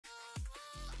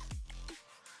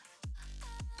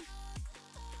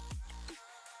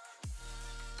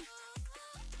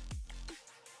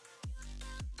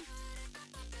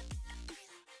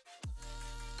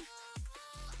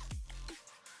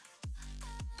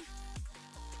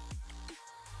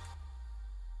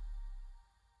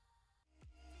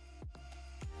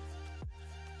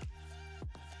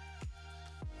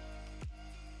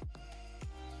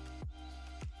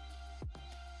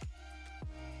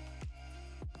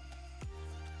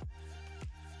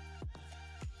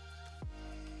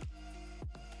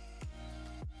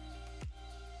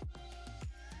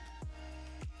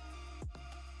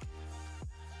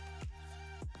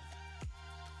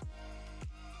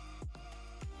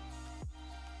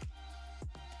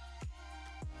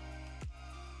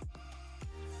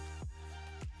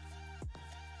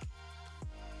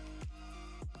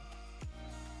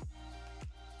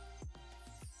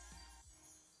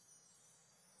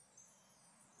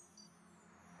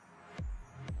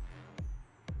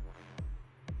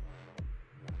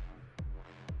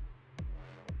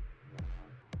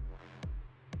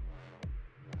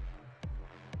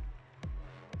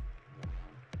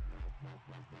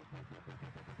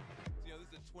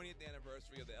20th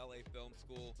anniversary of the LA Film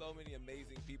School. So many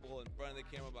amazing people in front of the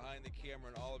camera, behind the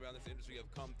camera, and all around this industry have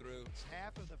come through.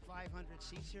 Half of the 500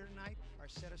 seats here tonight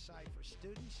are set aside for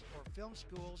students or film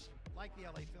schools like the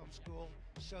LA Film School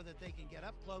so that they can get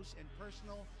up close and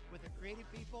personal with the creative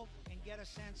people and get a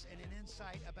sense and an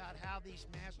insight about how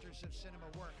these masters of cinema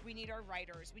work. We need our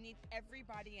writers. We need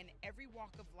everybody in every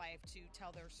walk of life to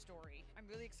tell their story. I'm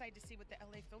really excited to see what the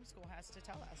LA Film School has to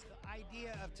tell us. The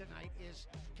idea of tonight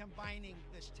is combining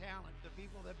this talent, the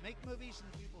people that make movies and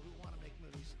the people who want to make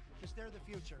movies, because they're the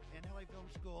future. And LA Film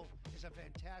School is a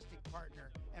fantastic partner,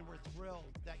 and we're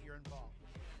thrilled that you're involved.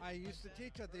 I used to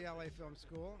teach at the LA Film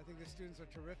School. I think the students are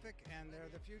terrific, and they're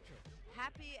the future.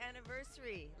 Happy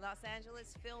anniversary, Los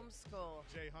Angeles Film School.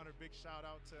 Jay Hunter, big shout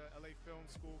out to LA Film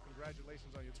School.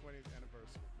 Congratulations on your 20th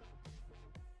anniversary.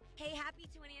 Hey, happy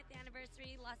 20th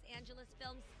anniversary, Los Angeles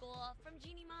Film School from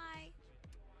Jeannie Mai.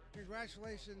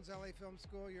 Congratulations, LA Film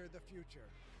School. You're the future.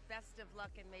 Best of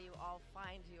luck, and may you all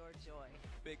find your joy.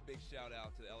 Big, big shout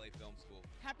out to the LA Film School.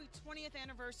 Happy 20th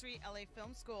anniversary, LA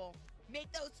Film School.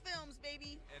 Make those films,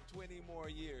 baby. And 20 more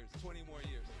years, 20 more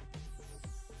years.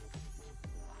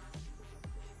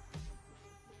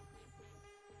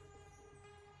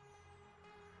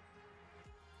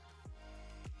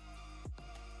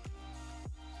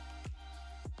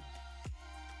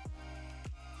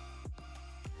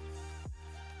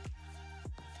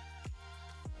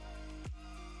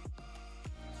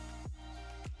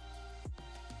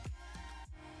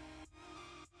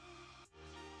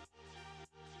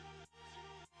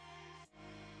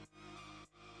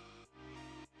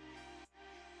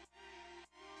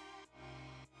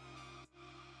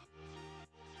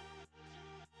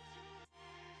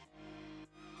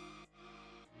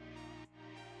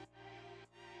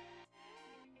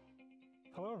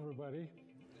 Hello everybody,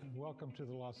 and welcome to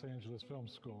the Los Angeles Film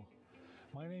School.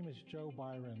 My name is Joe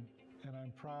Byron, and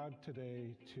I'm proud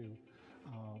today to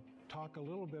talk a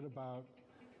little bit about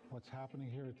what's happening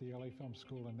here at the LA Film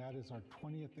School, and that is our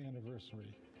 20th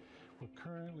anniversary. We're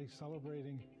currently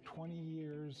celebrating 20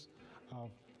 years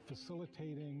of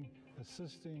facilitating,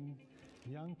 assisting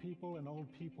young people and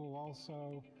old people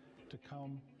also to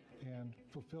come and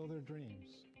fulfill their dreams.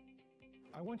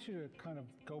 I want you to kind of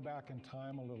go back in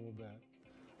time a little bit.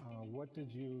 What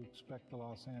did you expect the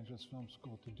Los Angeles Film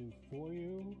School to do for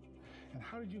you? And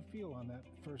how did you feel on that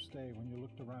first day when you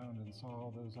looked around and saw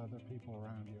all those other people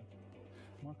around you?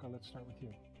 Marco, let's start with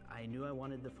you. I knew I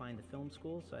wanted to find a film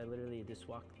school, so I literally just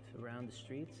walked around the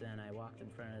streets and I walked in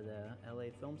front of the LA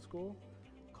Film School,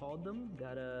 called them,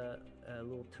 got a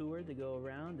little tour to go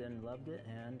around and loved it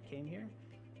and came here.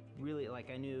 Really,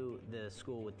 I knew the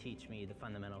school would teach me the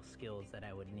fundamental skills that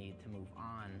I would need to move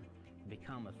on,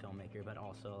 become a filmmaker, but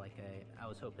also I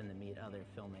was hoping to meet other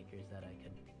filmmakers that I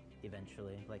could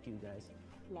eventually, like you guys,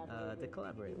 to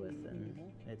collaborate with. And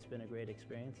it's been a great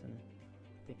experience, and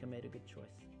I think I made a good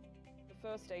choice. The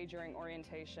first day during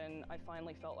orientation, I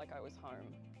finally felt like I was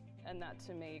home. And that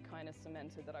to me kind of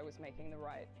cemented that I was making the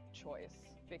right choice,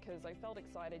 because I felt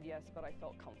excited, yes, but I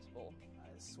felt comfortable.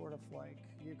 Sort of like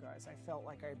you guys, I felt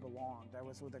like I belonged. I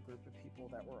was with a group of people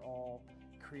that were all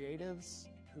creatives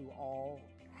who all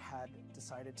had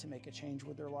decided to make a change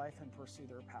with their life and pursue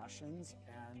their passions.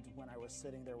 And when I was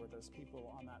sitting there with those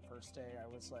people on that first day, I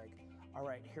was like, all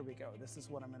right, here we go. This is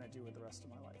what I'm going to do with the rest of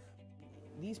my life.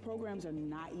 These programs are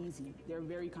not easy. They're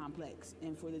very complex.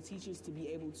 And for the teachers to be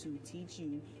able to teach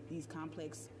you these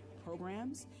complex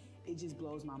programs, it just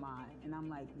blows my mind. And I'm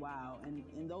like, wow. And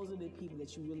those are the people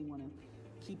that you really want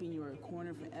to keep in your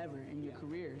corner forever in your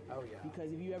career. Oh, yeah.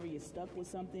 Because if you ever get stuck with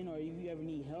something or if you ever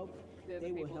need help,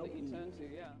 they will help you. Turn to,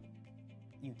 yeah.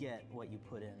 You get what you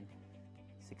put in.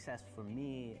 Success for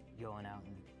me going out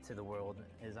into the world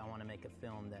is I want to make a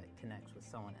film that connects with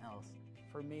someone else.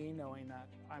 For me, knowing that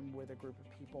I'm with a group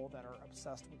of people that are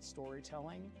obsessed with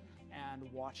storytelling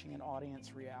and watching an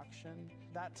audience reaction,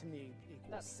 that to me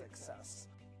equals success.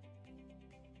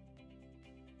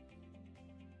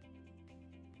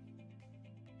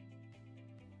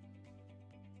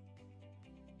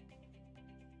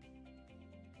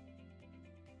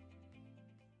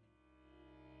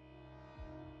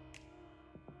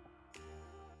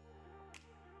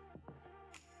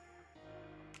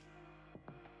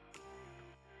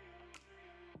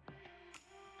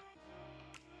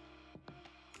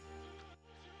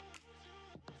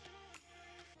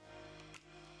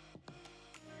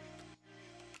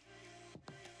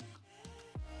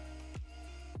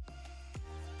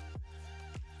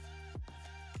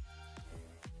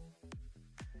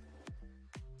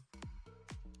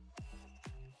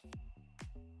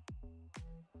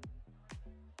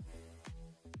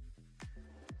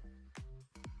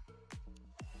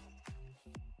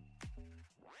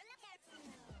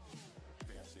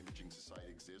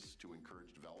 exists to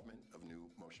encourage development of new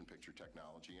motion picture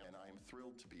technology, and I am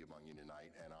thrilled to be among you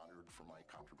tonight and honored for my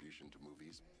contribution to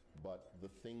movies. But the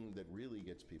thing that really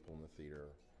gets people in the theater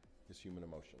is human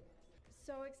emotion.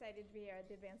 So excited to be here at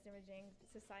the Advanced Imaging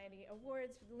Society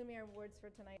Awards, the Lumiere Awards for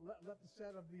tonight. Let the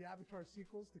set of the Avatar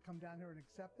sequels to come down here and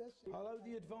accept this. Hello,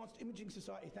 the Advanced Imaging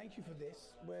Society. Thank you for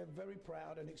this. We're very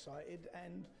proud and excited,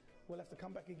 and we'll have to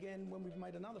come back again when we've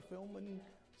made another film and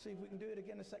see if we can do it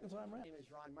again a second time around. My name is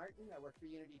Ron Martin. I work for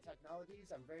Unity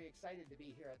Technologies. I'm very excited to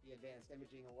be here at the Advanced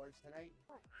Imaging Awards tonight.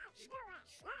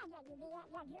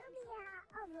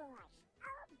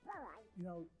 You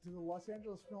know, to the Los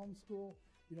Angeles Film School,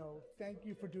 you know, thank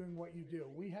you for doing what you do.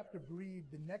 We have to breed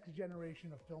the next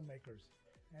generation of filmmakers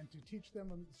and to teach them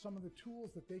some of the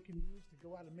tools that they can use to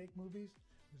go out and make movies.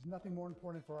 There's nothing more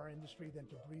important for our industry than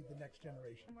to breed the next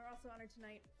generation. And we're also honored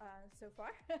tonight so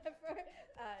far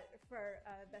for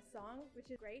Best Song,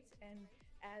 which is great. And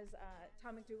as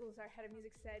Tom McDougall, our head of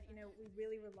music, said, you know, we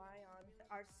really rely on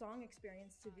our song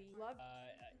experience to be loved.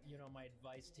 You know, my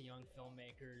advice to young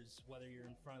filmmakers, whether you're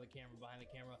in front of the camera, behind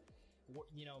the camera,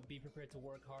 you know, be prepared to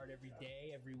work hard every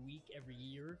day, every week, every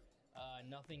year.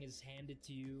 Nothing is handed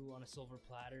to you on a silver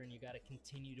platter, and you got to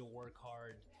continue to work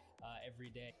hard every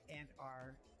day. And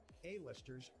our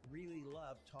A-listers really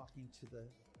love talking to the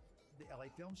LA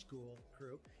Film School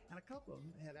crew, and a couple of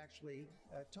them had actually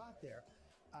taught there.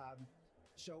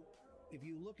 So if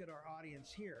you look at our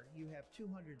audience here, you have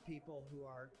 200 people who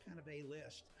are kind of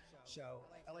A-list. So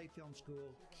LA Film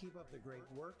School, keep up the great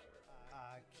work.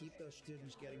 Keep those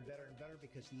students getting better and better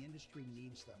because the industry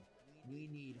needs them. We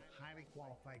need highly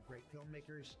qualified, great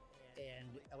filmmakers,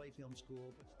 and LA Film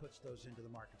School puts those into the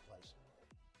marketplace.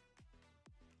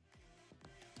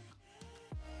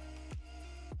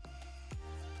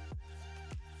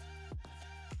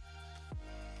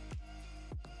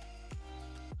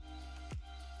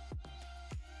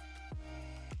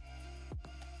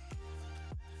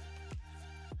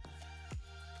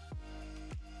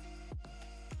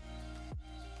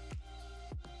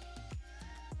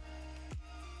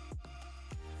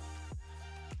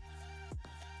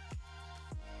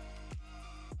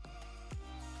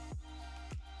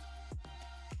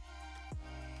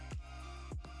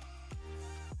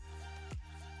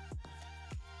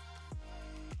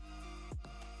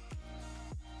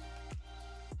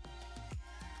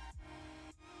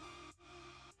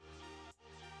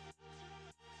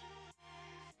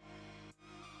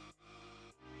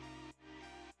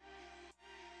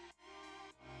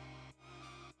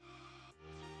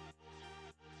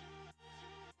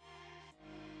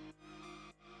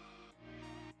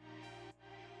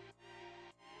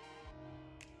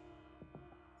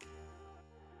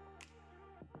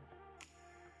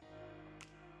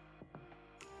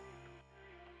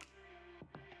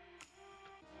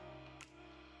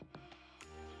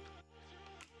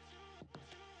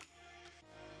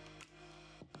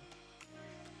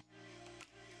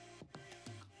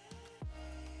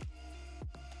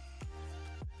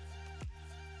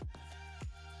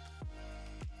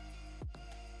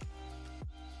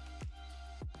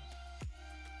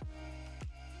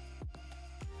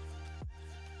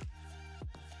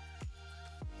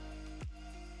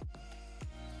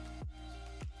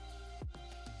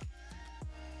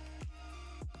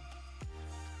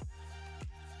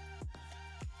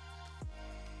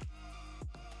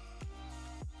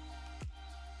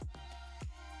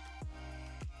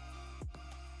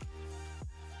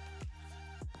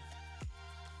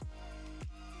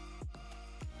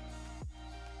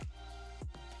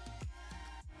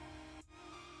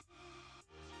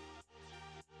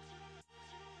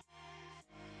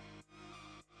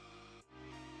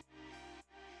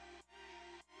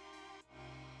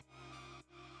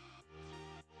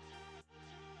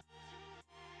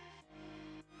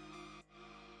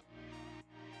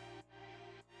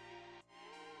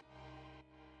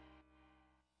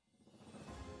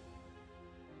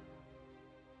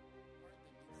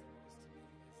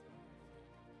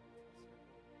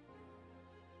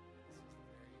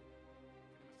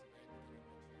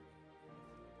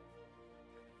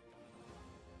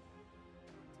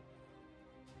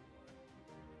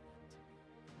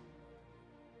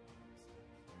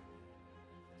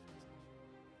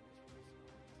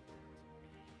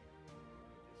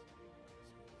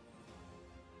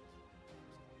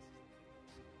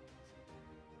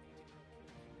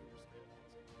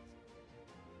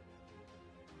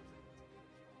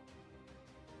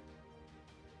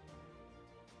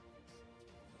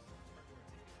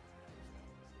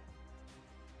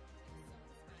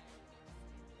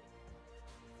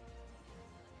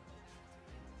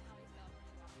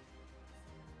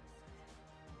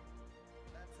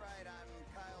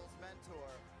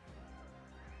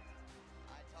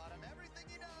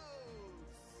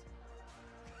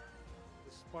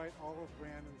 despite all of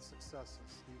Brandon's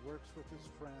successes, he works with his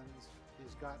friends,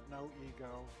 he's got no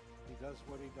ego, he does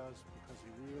what he does because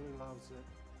he really loves it,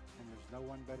 and there's no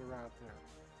one better out there.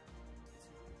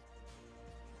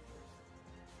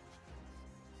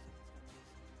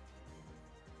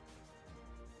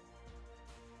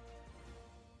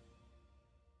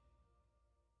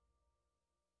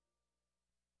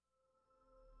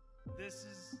 This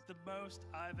is the most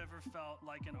I've ever felt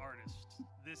like an artist.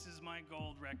 This is my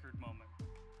gold record moment.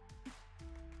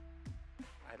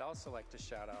 I'd also like to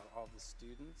shout out all the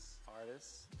students,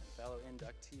 artists, and fellow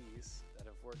inductees that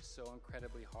have worked so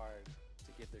incredibly hard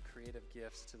to give their creative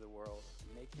gifts to the world,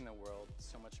 making the world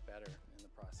so much better in the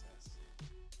process.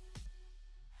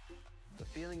 The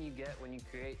feeling you get when you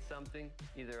create something,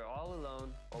 either all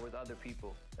alone or with other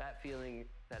people, that feeling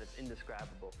that it's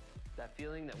indescribable. That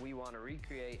feeling that we want to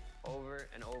recreate over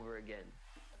and over again.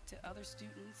 To other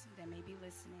students that may be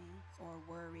listening or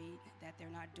worried that they're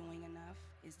not doing enough,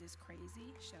 is this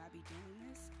crazy? Should I be doing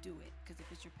this? Do it, because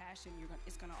if it's your passion,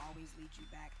 it's going to always lead you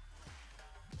back.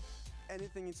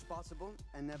 Anything is possible,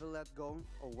 and never let go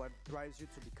of what drives you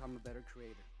to become a better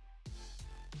creator.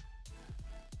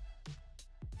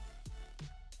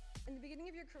 In the beginning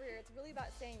of your career, it's really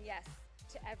about saying yes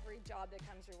to every job that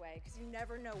comes your way, because you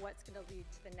never know what's going to lead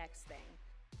to the next thing.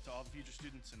 To all the future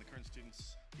students and the current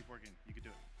students, keep working. You can do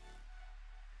it.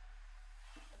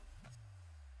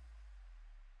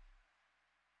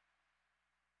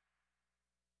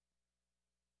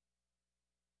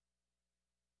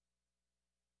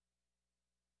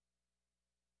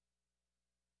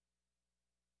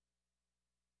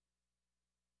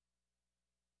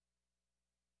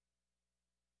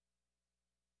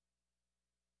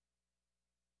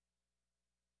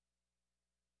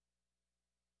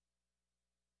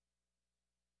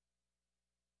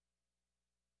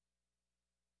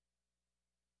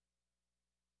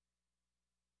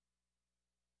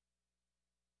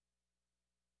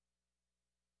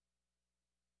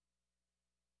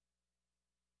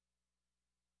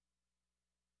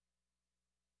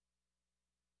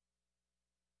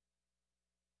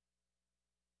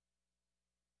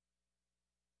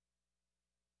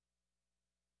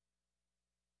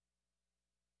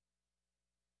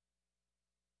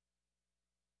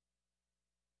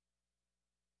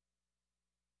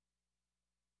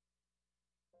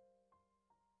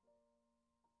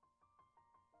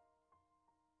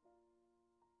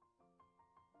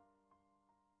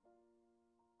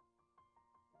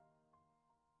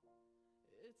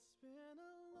 It's been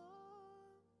a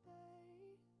long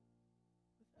day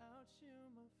without you,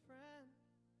 my friend,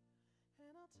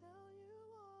 and I'll tell you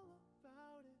all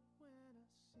about it when I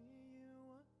see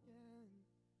you again.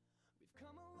 We've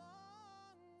come a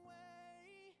long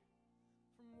way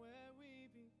from where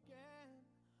we began.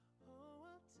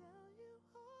 Oh, I'll tell you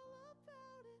all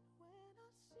about it when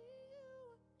I see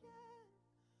you again.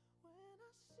 When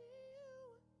I see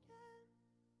you again.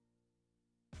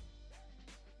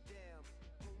 Damn,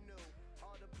 who knew?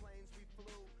 All the planes we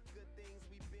flew, good things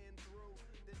we've been through.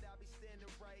 That I'll be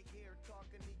standing right here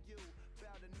talking to you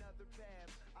about another path.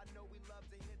 I know we love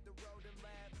to hit the road and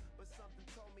laugh, but something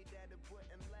told me that it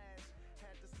wouldn't last.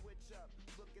 Had to switch up,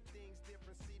 look at things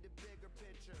different, see the bigger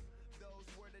picture. Those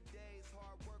were the days,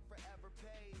 hard work forever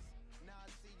pays. Now I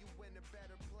see you in a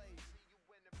better place.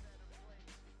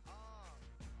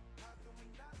 How can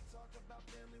we not talk about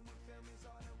family when family's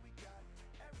all that we got?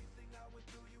 Everything I went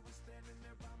through, you were standing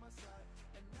there by my side,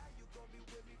 and now you gon' be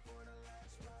with me for the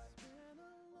last ride. It's been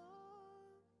a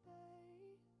long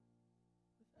day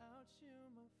without you,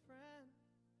 my friend,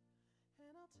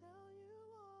 and I'll tell you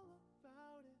all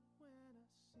about it when I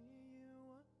see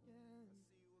you again.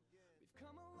 We've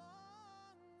come a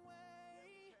long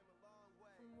way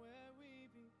from where we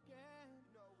began.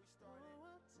 Oh,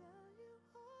 I'll tell you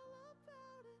all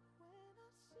about it when I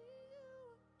see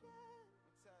you again.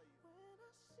 When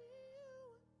I see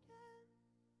you again.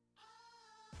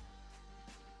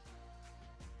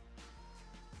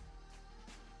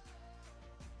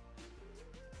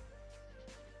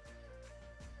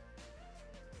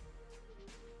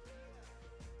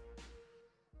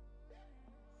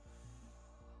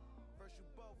 First you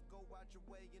both go out your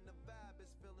way and the vibe is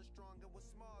feeling strong. And what's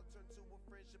small turn to a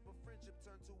friendship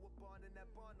turn to a bond, and that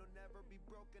bond will never be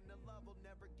broken. The love will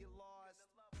never get lost.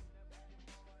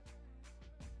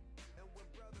 And when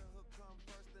brotherhood come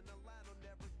first, then the line will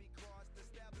never be crossed.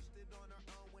 Established it on our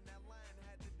own when that line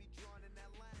had to be drawn, and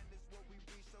that line is what we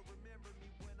reach. So remember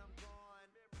me when I'm gone.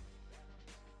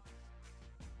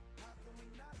 How can we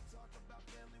not talk about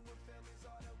family when family's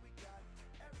all that we got?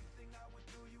 Everything I went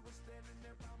through, you were standing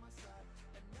there by my side,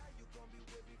 and now you gon' be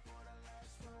with me for the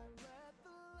last ride. Let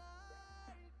the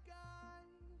light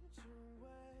guide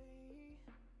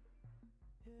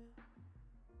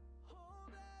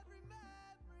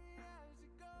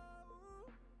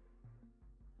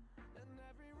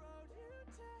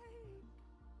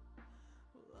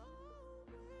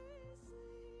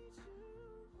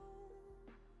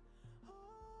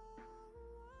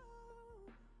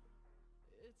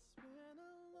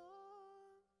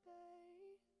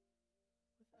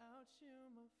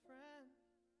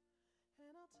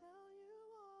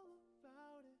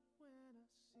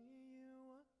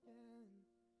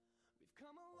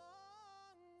come a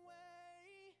long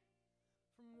way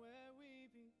from where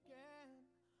we began.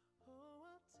 Oh,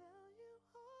 I'll tell you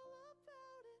all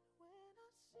about it when I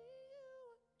see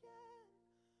you again.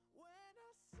 When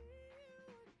I see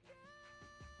you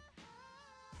again.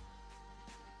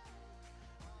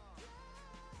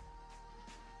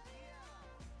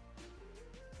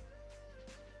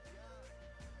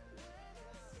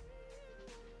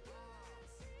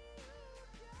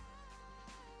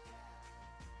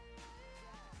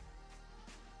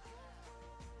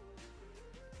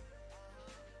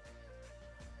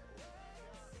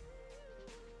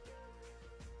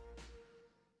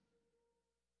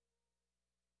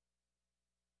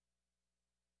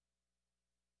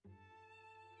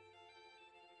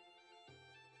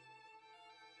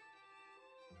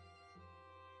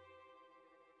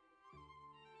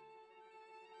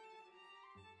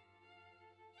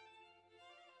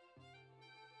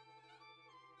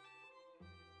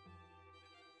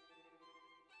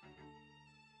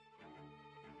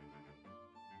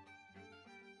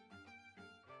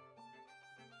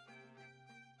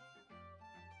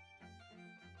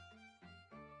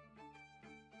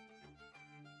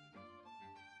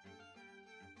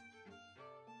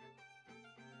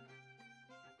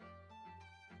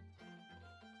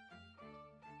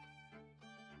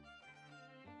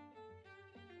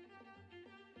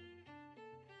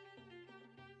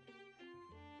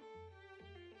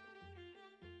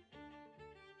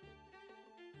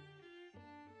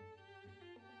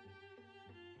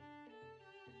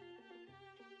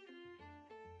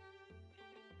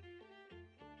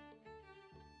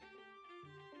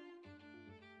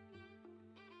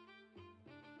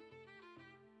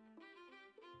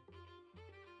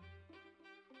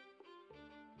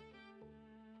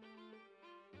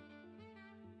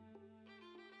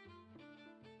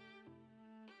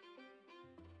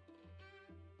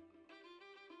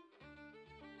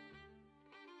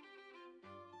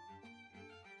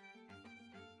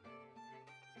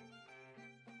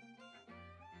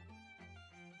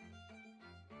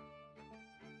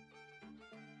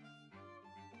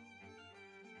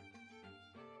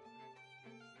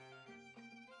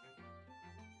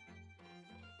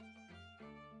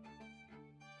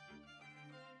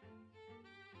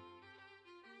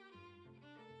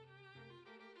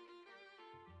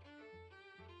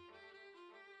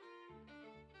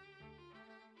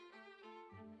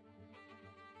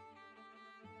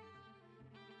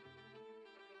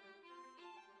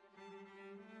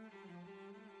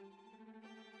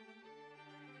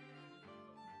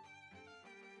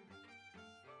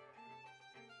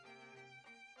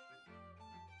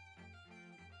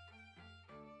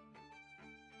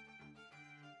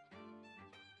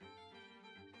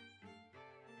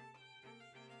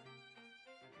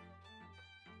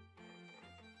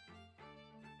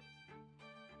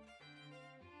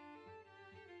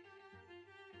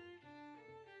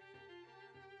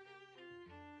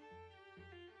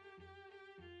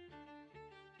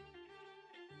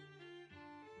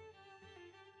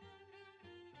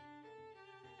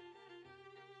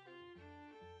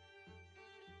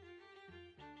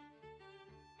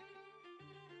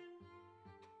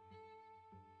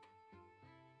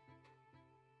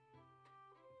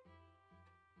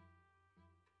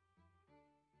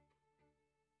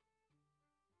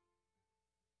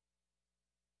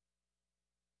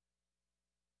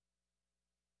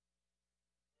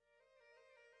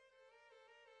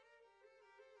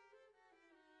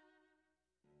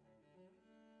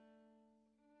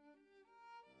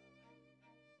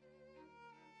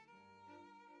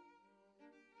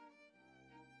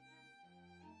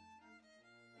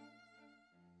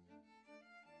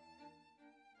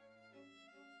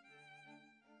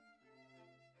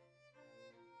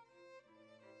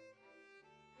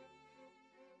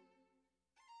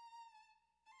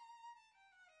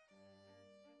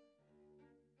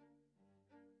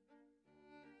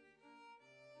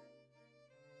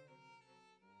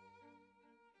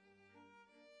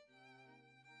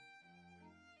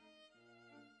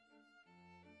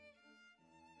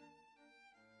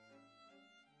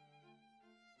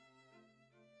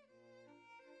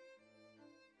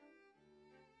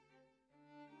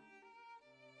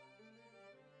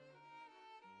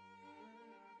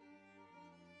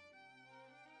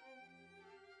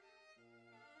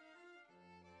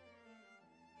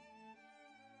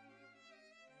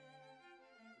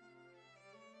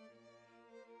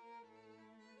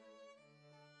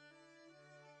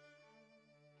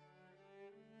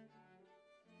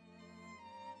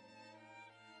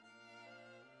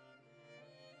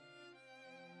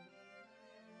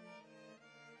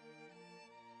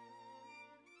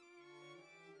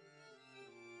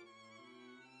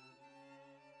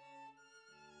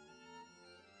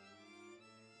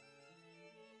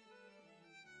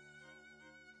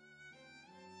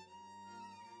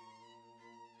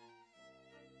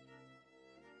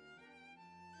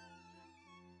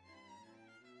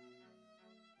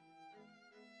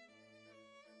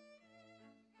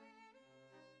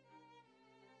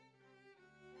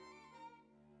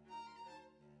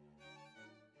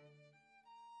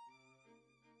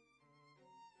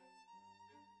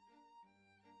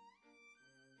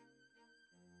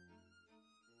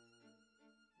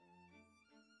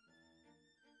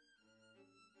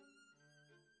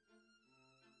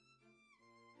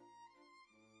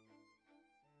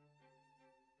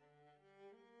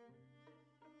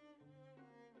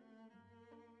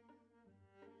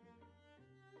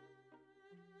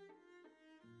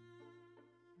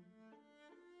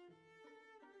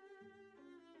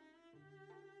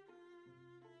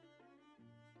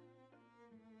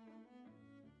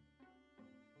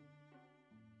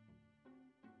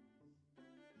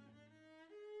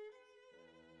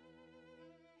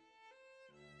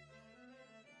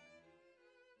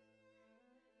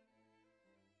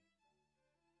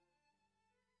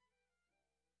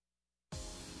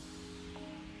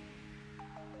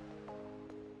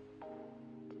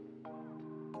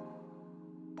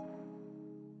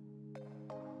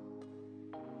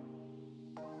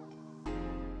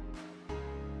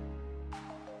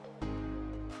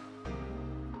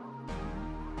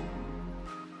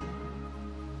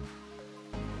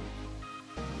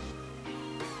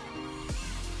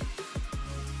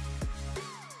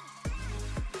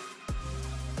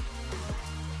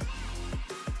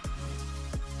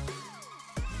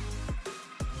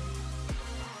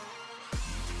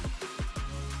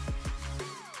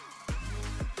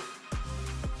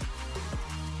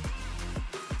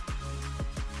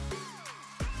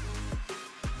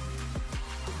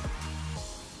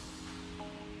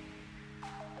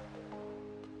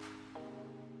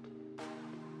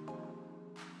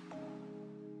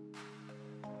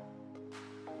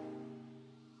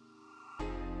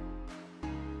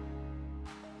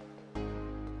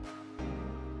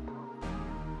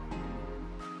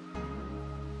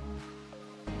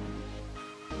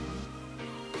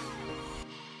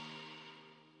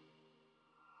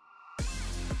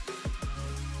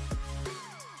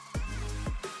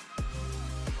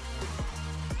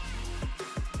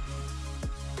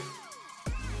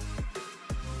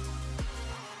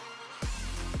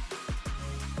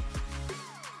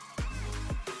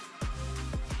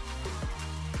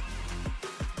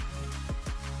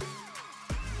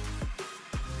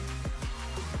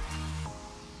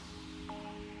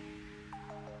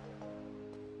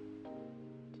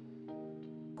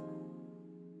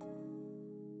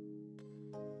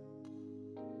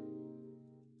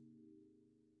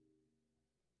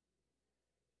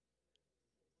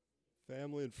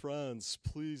 Family and friends,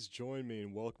 please join me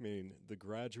in welcoming the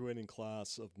graduating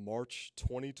class of March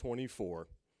 2024.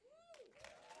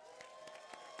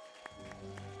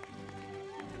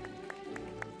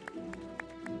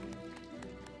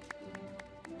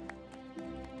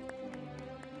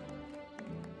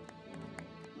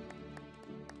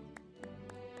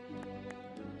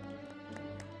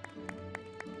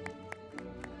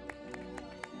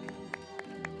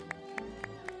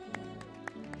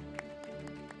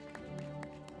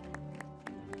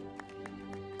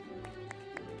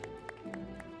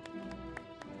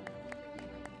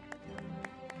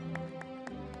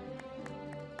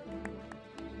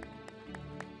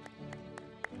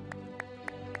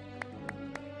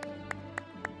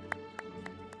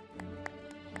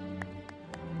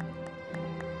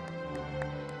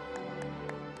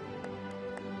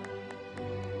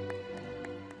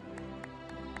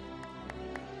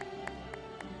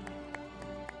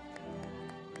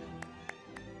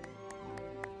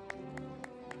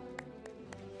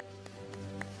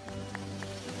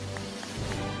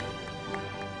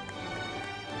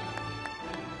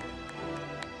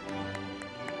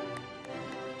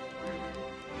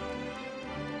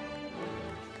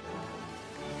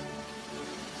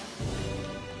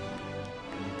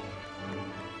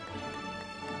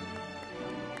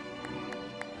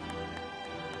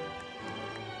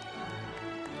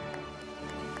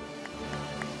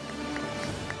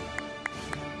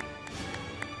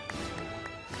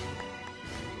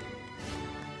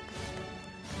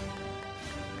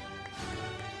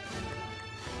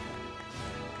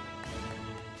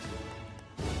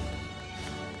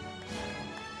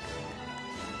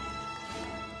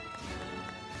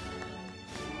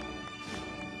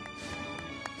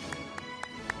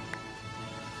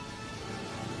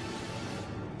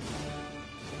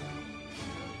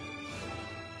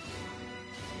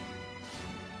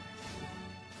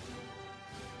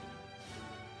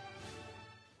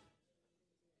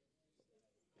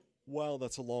 Wow,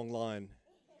 that's a long line.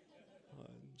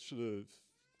 Should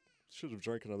have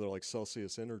drank another like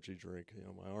Celsius energy drink. You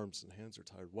know, my arms and hands are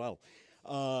tired. Wow.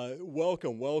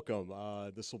 Welcome.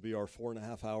 This will be our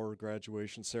 4.5-hour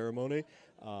graduation ceremony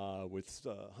with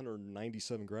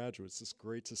 197 graduates. It's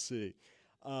great to see.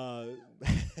 No,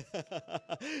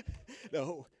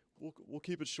 we'll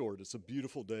keep it short. It's a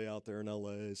beautiful day out there in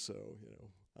LA, so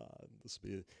this will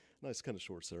be a nice kind of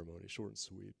short ceremony, short and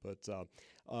sweet. But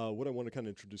what I want to kind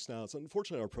of introduce now is,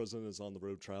 unfortunately, our president is on the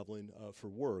road traveling for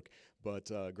work,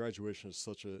 but graduation is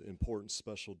such an important,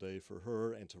 special day for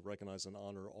her and to recognize and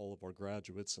honor all of our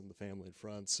graduates and the family and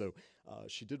friends. So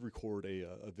she did record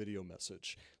a video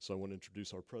message. So I want to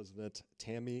introduce our president,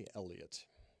 Tammy Elliott.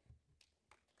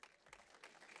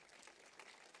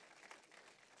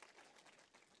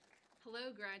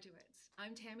 Hello, graduates.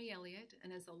 I'm Tammy Elliott,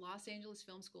 and as the Los Angeles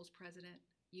Film School's president,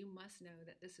 you must know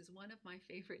that this is one of my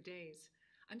favorite days.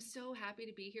 I'm so happy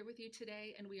to be here with you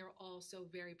today, and we are all so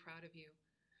very proud of you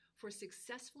for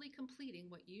successfully completing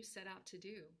what you set out to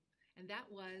do, and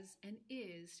that was and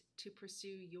is to pursue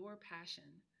your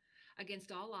passion.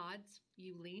 Against all odds,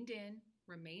 you leaned in,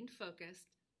 remained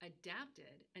focused,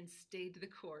 adapted, and stayed the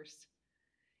course.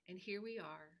 And here we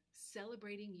are,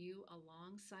 celebrating you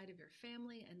alongside of your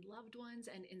family and loved ones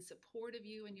and in support of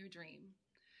you and your dream.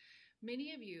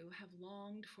 Many of you have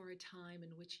longed for a time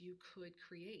in which you could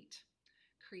create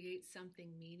something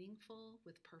meaningful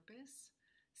with purpose,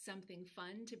 something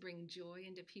fun to bring joy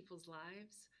into people's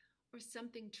lives, or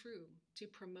something true to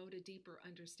promote a deeper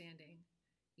understanding.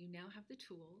 You now have the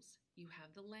tools, you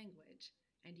have the language,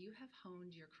 and you have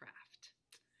honed your craft.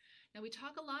 Now, we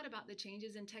talk a lot about the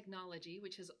changes in technology,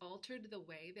 which has altered the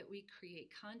way that we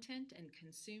create content and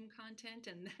consume content,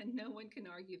 and no one can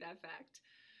argue that fact.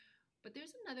 But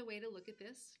there's another way to look at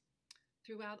this.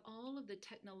 Throughout all of the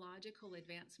technological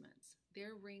advancements,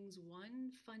 there rings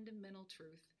one fundamental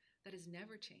truth that has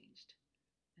never changed,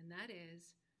 and that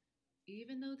is,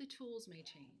 even though the tools may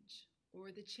change,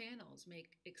 or the channels may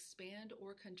expand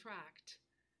or contract,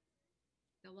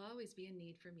 there'll always be a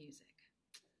need for music.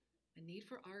 A need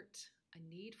for art, a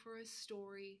need for a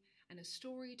story, and a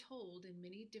story told in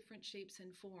many different shapes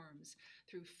and forms,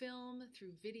 through film,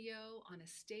 through video, on a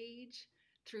stage,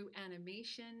 through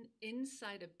animation,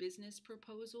 inside a business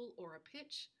proposal or a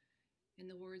pitch, in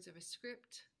the words of a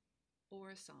script or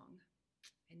a song.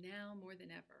 And now more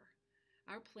than ever,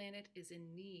 our planet is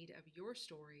in need of your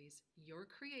stories, your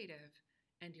creative,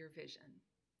 and your vision.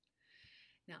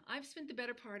 Now, I've spent the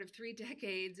better part of 3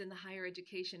 decades in the higher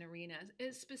education arena,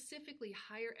 specifically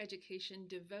higher education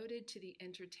devoted to the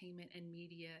entertainment and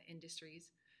media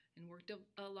industries, and worked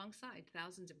alongside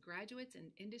thousands of graduates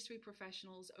and industry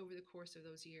professionals over the course of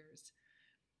those years.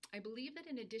 I believe that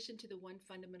in addition to the one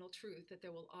fundamental truth that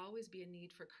there will always be a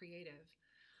need for creative,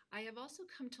 I have also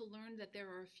come to learn that there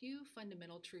are a few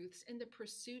fundamental truths in the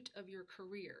pursuit of your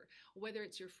career, whether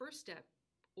it's your first step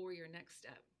or your next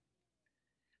step.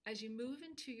 As you move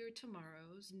into your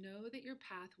tomorrows, know that your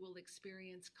path will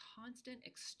experience constant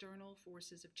external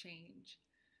forces of change.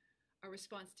 A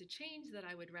response to change that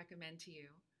I would recommend to you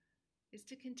is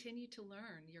to continue to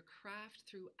learn your craft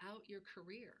throughout your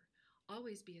career.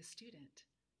 Always be a student.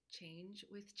 Change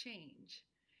with change.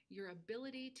 Your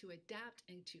ability to adapt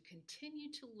and to continue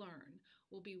to learn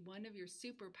will be one of your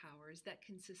superpowers that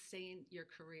can sustain your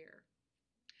career.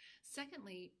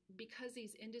 Secondly, because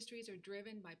these industries are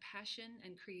driven by passion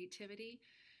and creativity,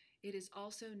 it is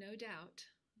also no doubt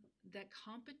that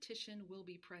competition will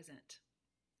be present.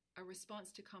 A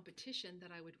response to competition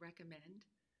that I would recommend: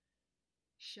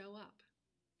 show up,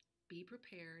 be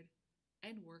prepared,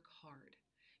 and work hard.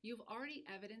 You've already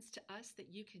evidenced to us that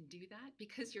you can do that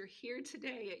because you're here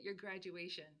today at your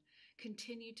graduation.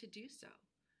 Continue to do so.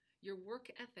 Your work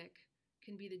ethic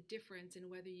can be the difference in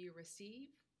whether you receive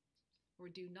or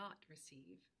do not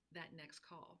receive that next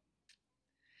call.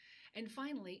 And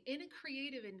finally, in a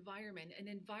creative environment, an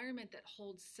environment that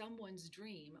holds someone's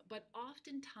dream, but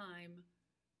oftentimes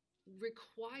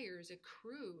requires a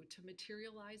crew to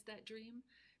materialize that dream,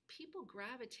 people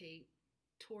gravitate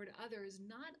toward others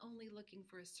not only looking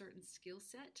for a certain skill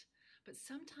set, but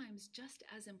sometimes just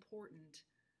as important,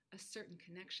 a certain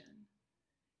connection.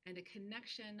 And a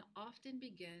connection often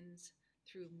begins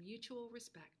through mutual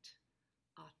respect,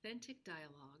 authentic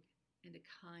dialogue, and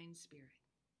a kind spirit.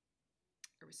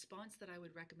 A response that I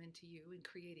would recommend to you in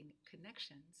creating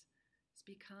connections is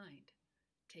be kind,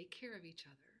 take care of each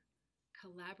other,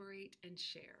 collaborate, and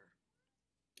share.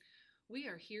 We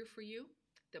are here for you.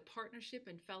 The partnership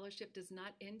and fellowship does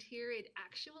not end here. It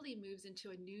actually moves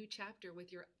into a new chapter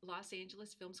with your Los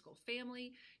Angeles Film School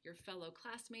family, your fellow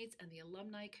classmates, and the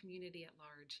alumni community at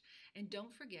large. And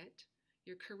don't forget,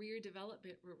 your career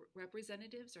development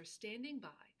representatives are standing by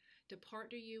to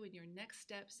partner you in your next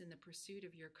steps in the pursuit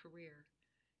of your career.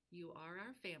 You are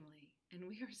our family, and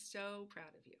we are so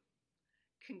proud of you.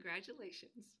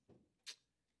 Congratulations.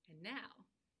 And now,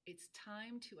 it's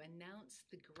time to announce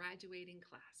the graduating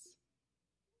class.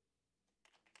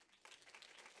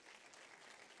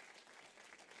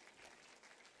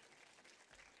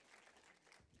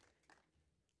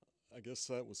 I guess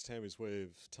that was Tammy's way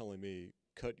of telling me,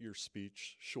 cut your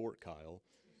speech short, Kyle.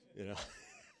 You know,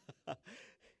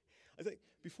 I think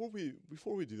before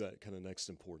we do that kind of next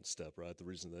important step, right? The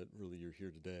reason that really you're here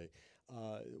today,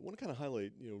 I want to kind of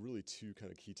highlight, really two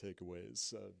kind of key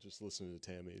takeaways. Just listening to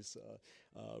Tammy's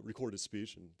recorded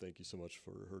speech, and thank you so much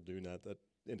for her doing that. That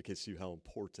indicates to you how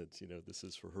important, this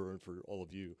is for her and for all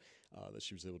of you, that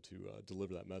she was able to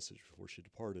deliver that message before she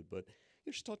departed. But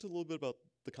she talked a little bit about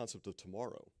the concept of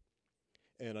tomorrow.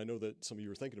 And I know that some of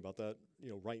you are thinking about that,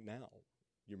 right now.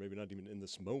 You're maybe not even in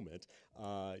this moment.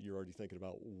 You're already thinking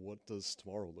about, what does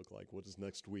tomorrow look like? What is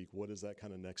next week? What is that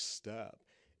kind of next step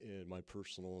in my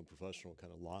personal and professional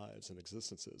kind of lives and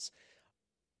existences?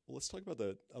 Well, let's talk about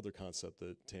that other concept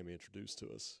that Tammy introduced to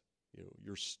us,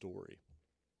 your story.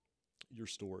 Your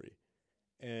story.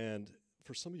 And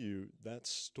for some of you, that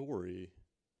story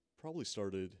probably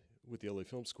started with the LA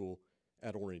Film School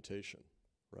at orientation,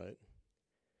 right?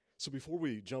 So before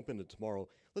we jump into tomorrow,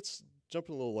 let's jump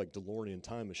in a little like DeLorean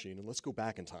time machine and let's go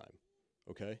back in time,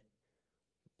 okay?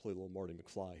 Play a little Marty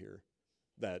McFly here.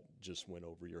 That just went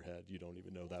over your head. You don't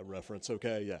even know that reference,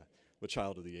 okay? Yeah, I'm a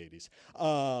child of the 80s.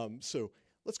 So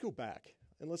let's go back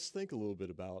and let's think a little bit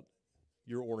about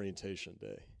your orientation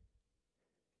day.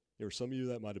 There were some of you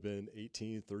that might have been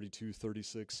 18, 32,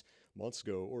 36 months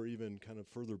ago, or even kind of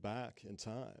further back in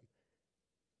time.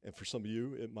 And for some of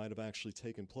you, it might have actually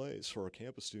taken place for our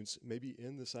campus students, maybe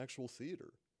in this actual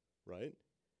theater, right?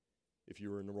 If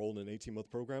you were enrolled in an 18-month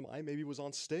program, I maybe was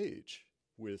on stage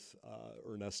with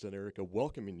Ernesta and Erica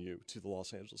welcoming you to the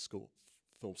Los Angeles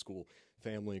Film School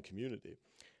family and community.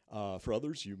 For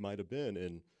others, you might have been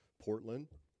in Portland.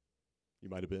 You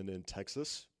might have been in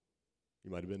Texas. You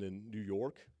might have been in New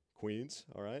York, Queens,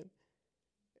 all right?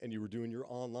 And you were doing your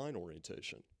online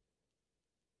orientation.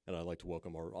 And I'd like to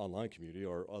welcome our online community,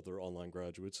 our other online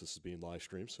graduates. This is being live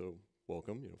streamed, so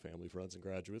welcome, family, friends, and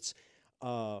graduates.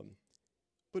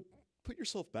 But put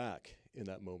yourself back in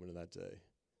that moment in that day.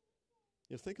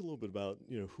 Think a little bit about,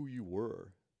 who you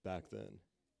were back then.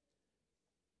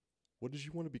 What did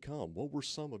you want to become? What were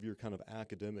some of your kind of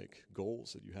academic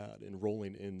goals that you had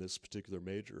enrolling in this particular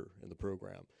major in the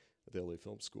program at the LA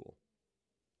Film School?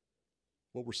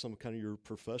 What were some kind of your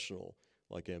professional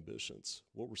ambitions?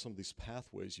 What were some of these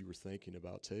pathways you were thinking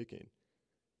about taking?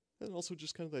 And also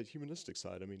just kind of that humanistic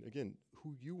side. I mean, again,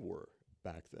 who you were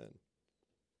back then.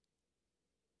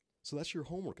 So that's your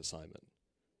homework assignment.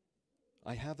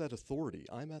 I have that authority.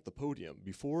 I'm at the podium.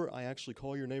 Before I actually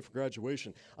call your name for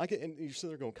graduation, and you're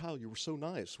sitting there going, Kyle, you were so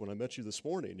nice when I met you this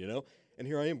morning, you know? And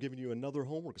here I am giving you another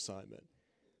homework assignment.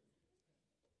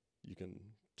 You can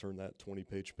turn that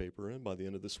 20-page paper in by the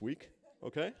end of this week,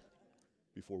 okay?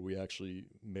 Before we actually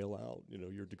mail out,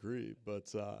 your degree.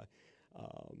 But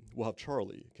we'll have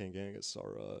Charlie Kangangas,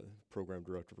 our program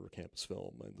director for campus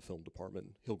film and the film department.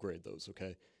 He'll grade those,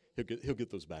 okay? He'll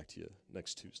get those back to you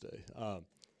next Tuesday.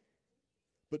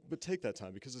 But take that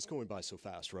time because it's going by so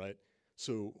fast, right?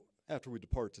 So after we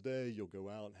depart today, you'll go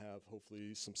out and have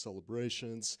hopefully some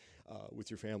celebrations with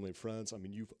your family and friends. I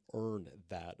mean, you've earned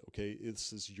that, okay?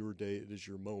 This is your day. It is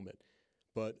your moment.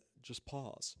 But just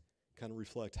pause, kind of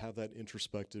reflect, have that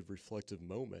introspective, reflective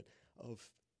moment of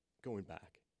going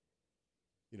back.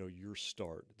 Your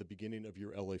start, the beginning of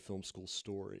your LA Film School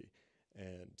story,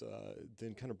 and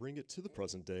then kind of bring it to the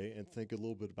present day and think a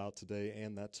little bit about today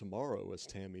and that tomorrow, as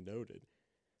Tammy noted.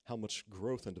 How much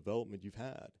growth and development you've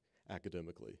had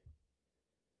academically.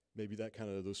 Maybe that kind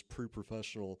of those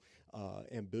pre-professional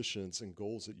ambitions and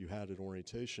goals that you had at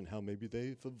orientation, how maybe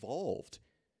they've evolved.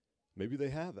 Maybe they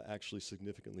have actually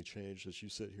significantly changed as you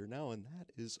sit here now, and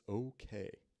that is okay.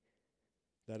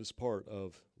 That is part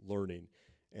of learning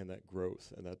and that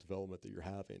growth and that development that you're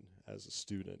having as a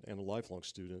student and a lifelong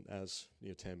student, as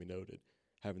Tammy noted,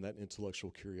 having that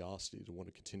intellectual curiosity to want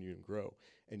to continue and grow.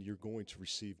 And you're going to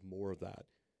receive more of that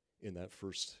in that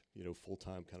first,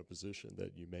 full-time kind of position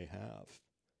that you may have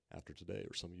after today,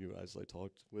 or some of you, as I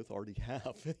talked with, already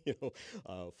have,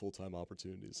 full-time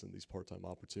opportunities and these part-time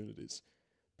opportunities.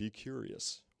 Be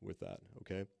curious with that,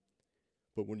 okay?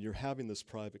 But when you're having this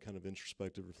private kind of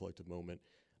introspective, reflective moment,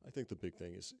 I think the big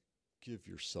thing is give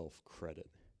yourself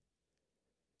credit.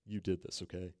 You did this,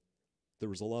 okay? There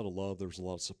was a lot of love, there was a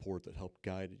lot of support that helped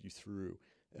guide you through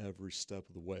every step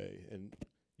of the way, and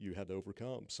you had to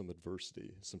overcome some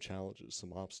adversity, some challenges,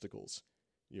 some obstacles,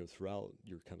 throughout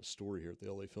your kind of story here at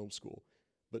the LA Film School.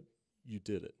 But you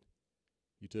did it.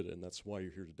 You did it, and that's why you're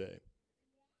here today.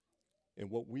 And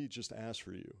what we just asked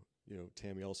for you,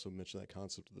 Tammy also mentioned that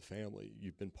concept of the family.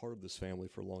 You've been part of this family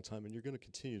for a long time, and you're going to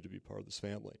continue to be part of this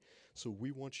family. So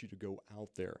we want you to go out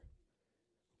there,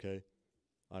 okay?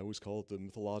 I always call it the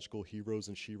mythological heroes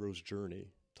and sheroes journey.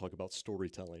 Talk about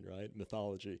storytelling, right?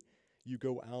 Mythology. You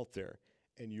go out there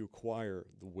and you acquire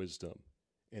the wisdom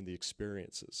and the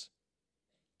experiences,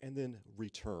 and then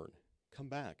return. Come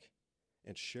back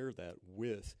and share that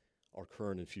with our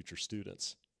current and future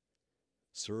students.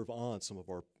 Serve on some of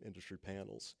our industry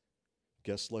panels.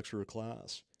 Guest lecturer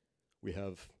class. We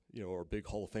have, our big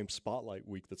Hall of Fame Spotlight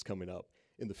Week that's coming up.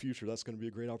 In the future, that's going to be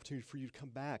a great opportunity for you to come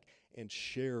back and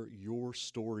share your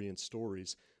story and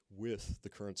stories with the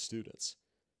current students.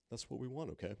 That's what we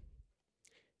want, okay?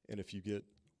 And if you get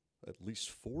at least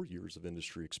 4 years of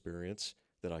industry experience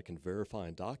that I can verify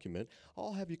and document,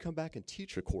 I'll have you come back and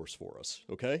teach a course for us,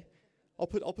 okay? I'll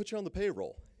put you on the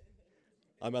payroll.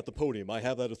 I'm at the podium. I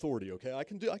have that authority, okay? I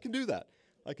can do that.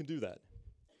 I can do that.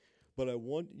 But I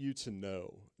want you to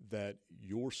know that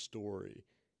your story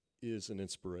is an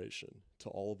inspiration to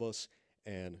all of us.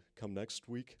 And come next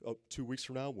week, 2 weeks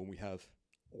from now, when we have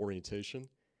orientation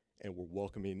and we're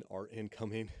welcoming our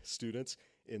incoming students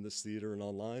in this theater and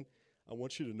online, I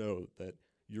want you to know that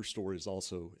your story is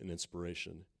also an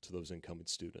inspiration to those incoming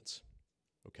students,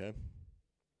 okay?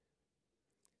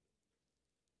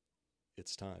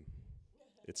 It's time.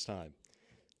 It's time.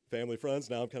 Family, friends,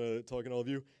 now I'm kind of talking to all of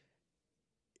you.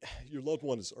 Your loved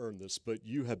one has earned this, but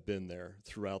you have been there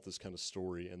throughout this kind of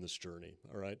story and this journey,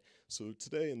 all right? So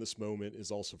today in this moment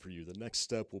is also for you. The next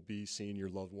step will be seeing your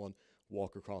loved one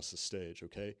walk across the stage,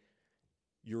 okay?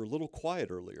 You're a little quiet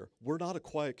earlier. We're not a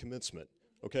quiet commencement,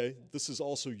 okay? This is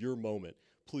also your moment.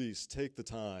 Please take the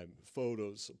time,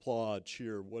 photos, applaud,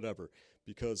 cheer, whatever,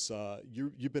 because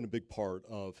you've been a big part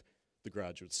of the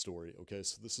graduate story, okay?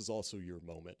 So this is also your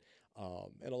moment.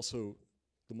 And also,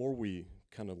 the more we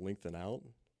kind of lengthen out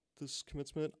this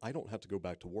commencement, I don't have to go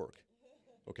back to work,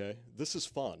 okay? This is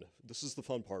fun. This is the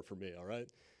fun part for me, all right?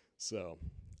 So,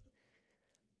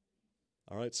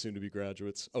 all right, soon-to-be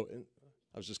graduates. Oh, and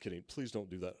I was just kidding. Please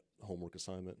don't do that homework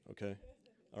assignment, okay?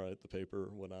 All right, the paper,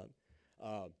 whatnot.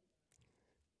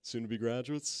 Soon-to-be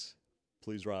graduates,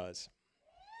 please rise.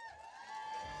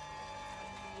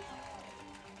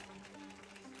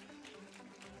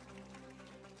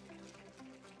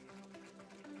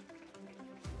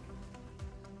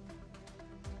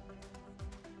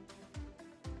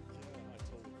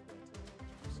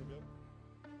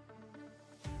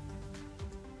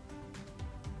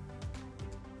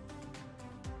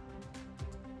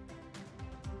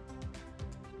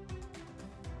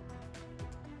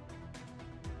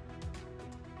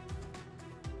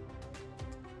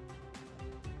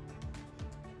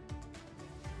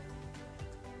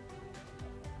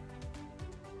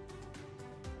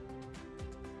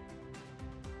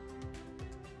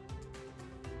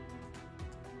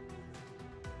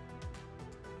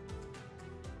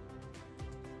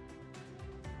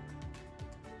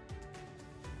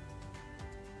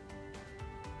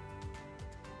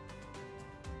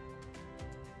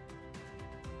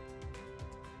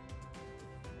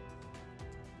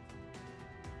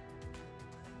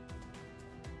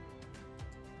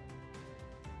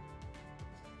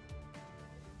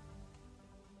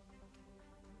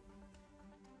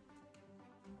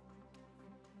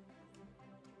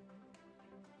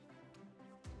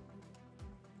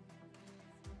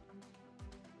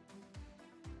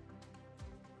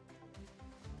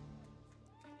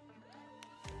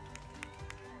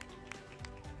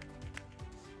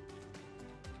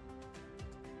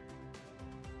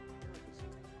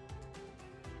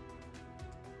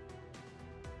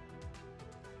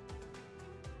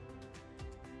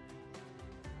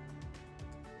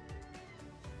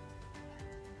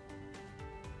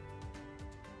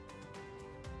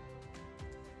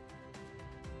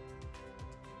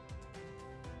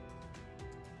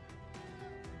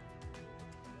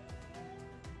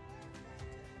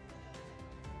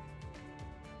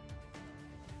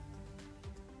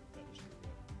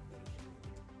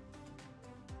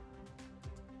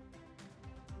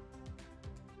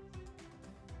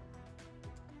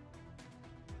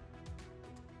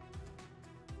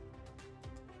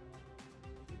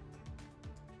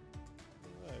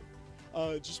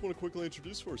 Just want to quickly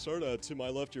introduce before we start. To my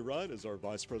left, your right is our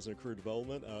Vice President of Career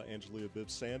Development, Angelia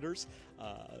Bibbs Sanders.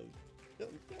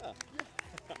 Yeah.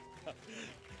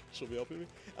 She'll be helping me.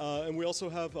 And we also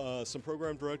have some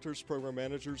program directors, program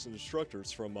managers, and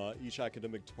instructors from each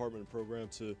academic department and program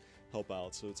to help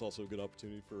out. So it's also a good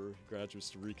opportunity for graduates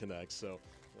to reconnect. So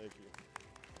thank you.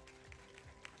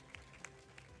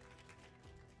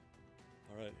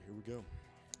 All right, here we go.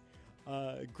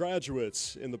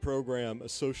 Graduates in the program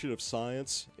Associate of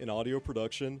Science in Audio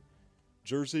Production,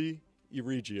 Jersey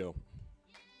Irigio.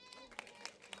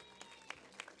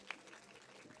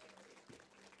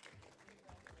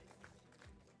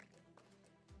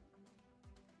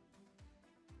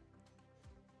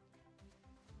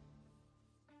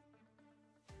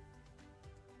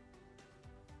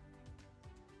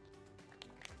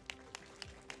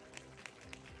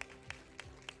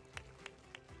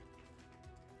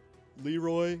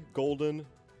 Leroy Golden,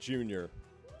 Jr.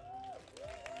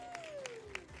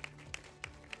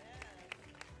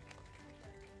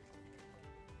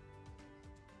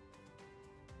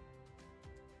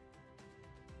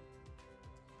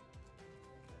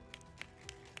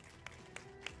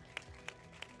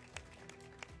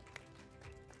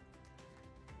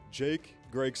 Jake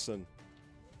Gregson.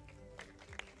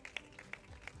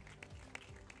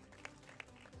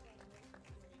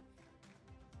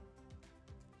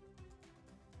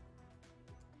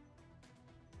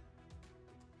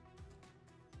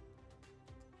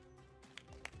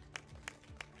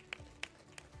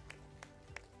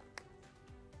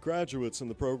 Graduates in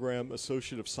the program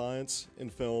Associate of Science in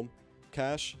Film,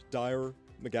 Cash Dyer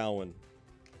McGowan.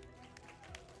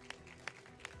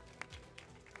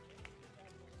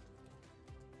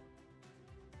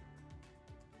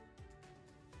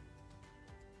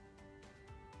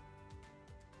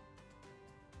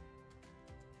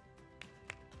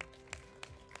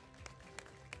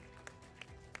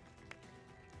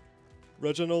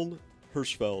 Reginald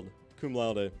Hirschfeld, cum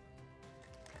laude.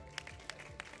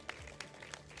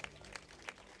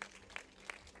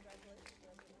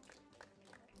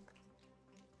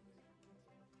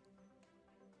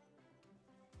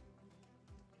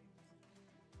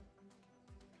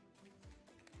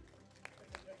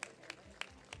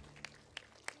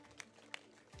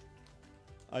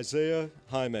 Isaiah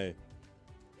Jaime.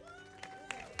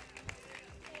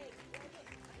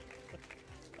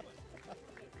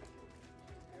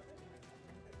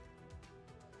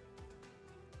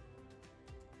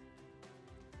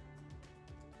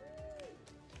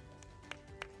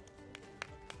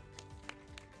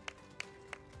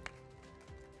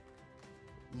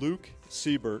 Luke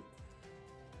Siebert.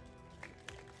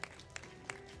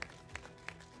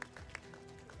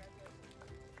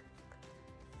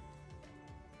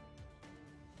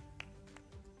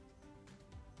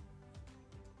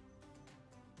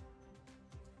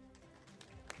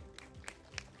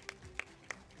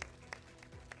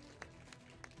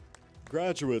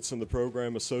 Graduates in the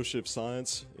program Associate of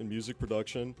Science in Music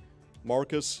Production,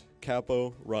 Marcus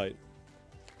Capo Wright.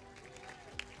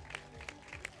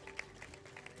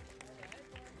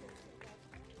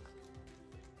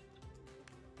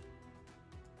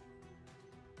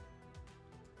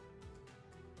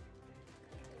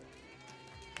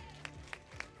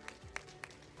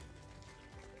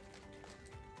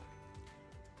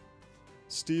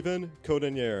 Stephen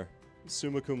Codenier,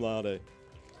 summa cum laude.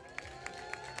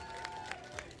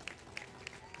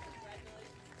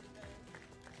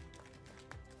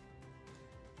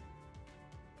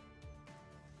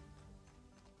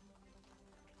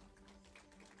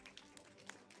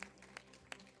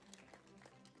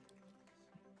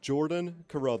 Jordan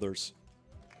Carruthers.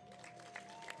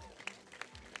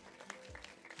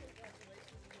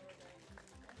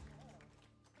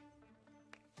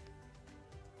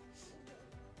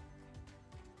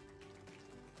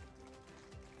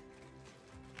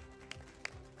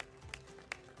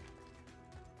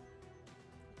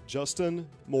 Justin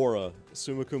Mora,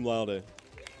 summa cum laude.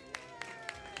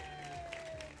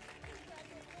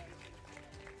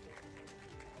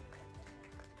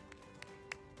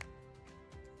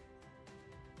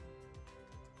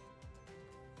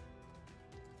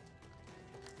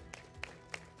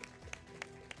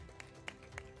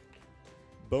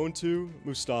 Bontu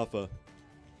Mustafa.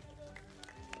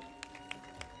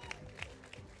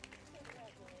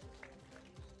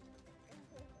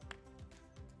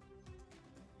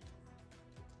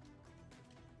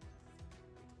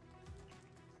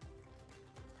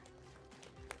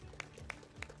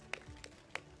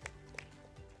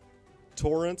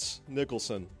 Torrance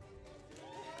Nicholson.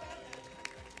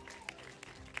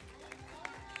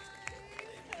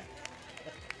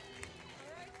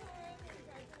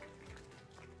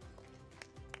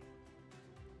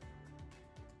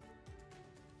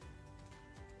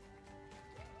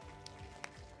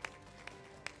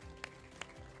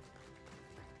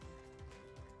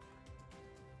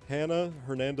 Hannah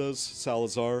Hernandez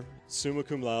Salazar, summa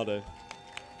cum laude.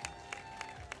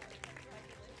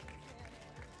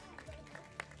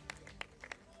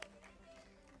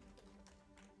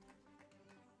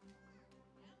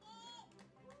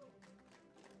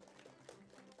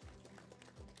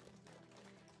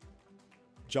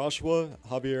 Joshua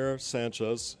Javier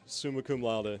Sanchez, summa cum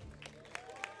laude.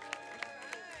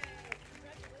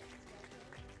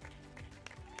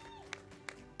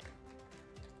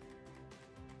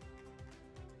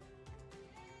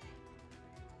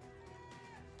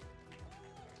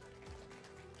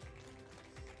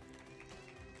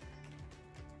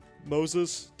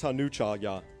 Moses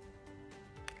Tanuchaya.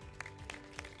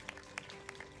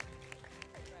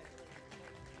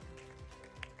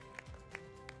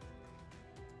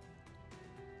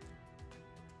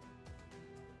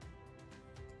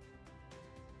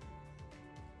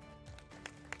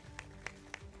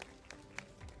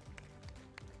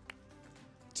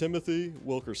 Timothy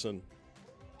Wilkerson.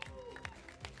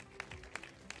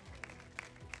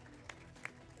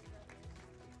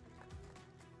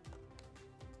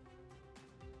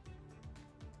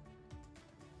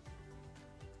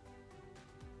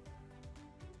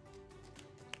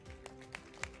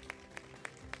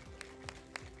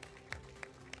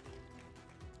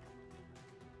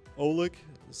 Oleg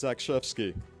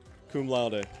Zakshevsky, cum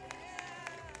laude.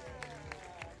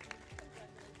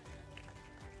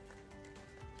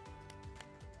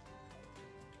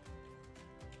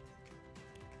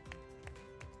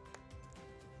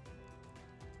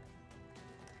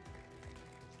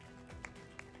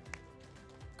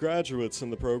 Graduates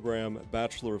in the program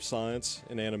Bachelor of Science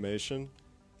in Animation,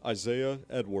 Isaiah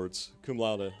Edwards, cum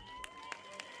laude.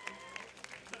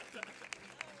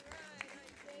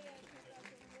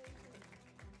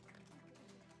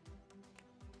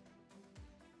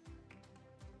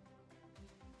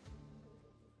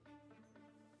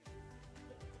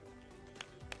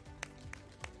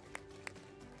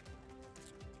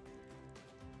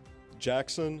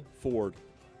 Jackson Ford.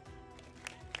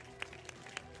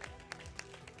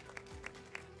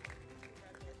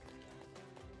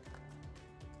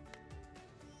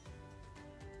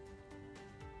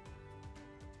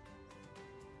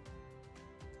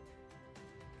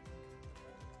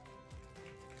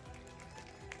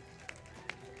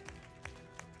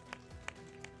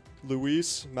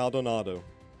 Luis Maldonado.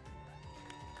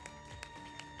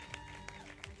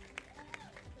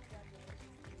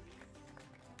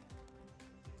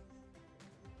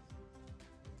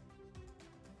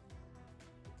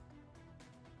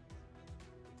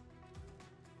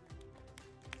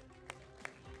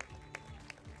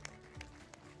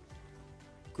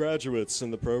 Graduates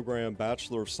in the program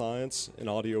Bachelor of Science in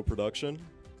Audio Production,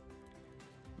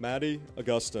 Maddie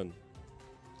Augustin.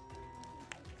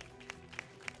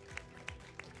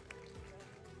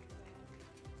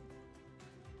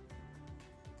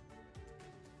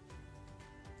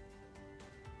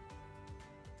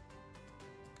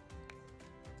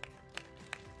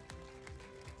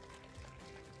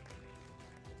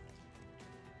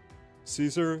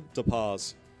 Cesar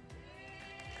DePaz.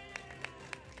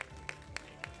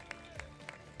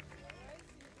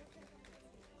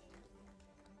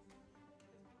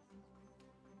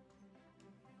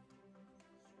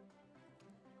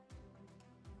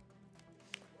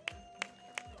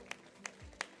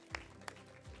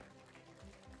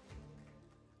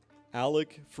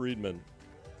 Alec Friedman.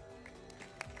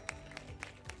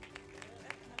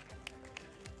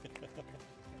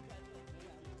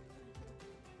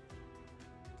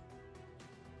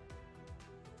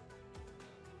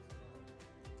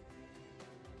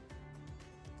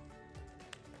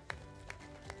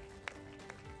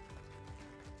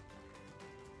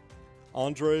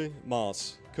 Andre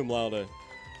Moss, cum laude.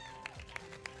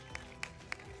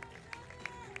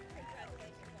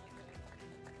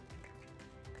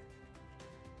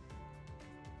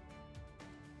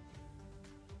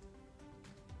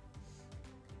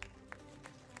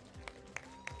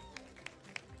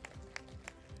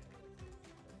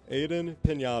 Aiden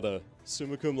Pinata,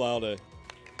 summa cum laude.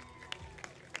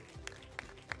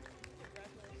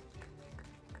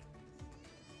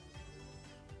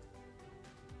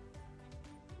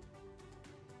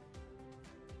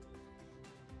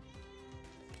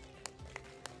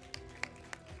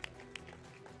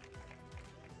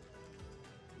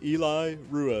 Eli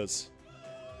Ruiz.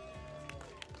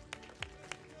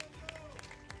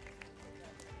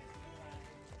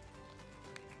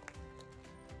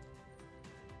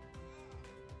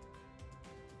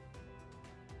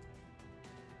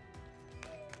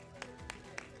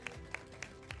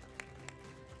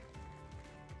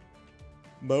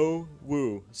 Mo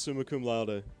Wu, summa cum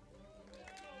laude.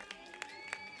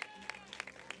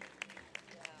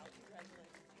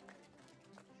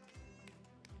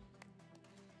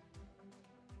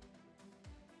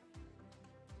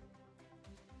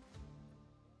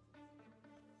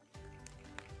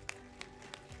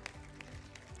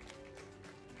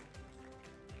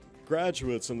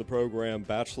 Graduates in the program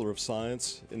Bachelor of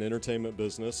Science in Entertainment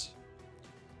Business,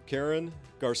 Karen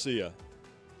Garcia.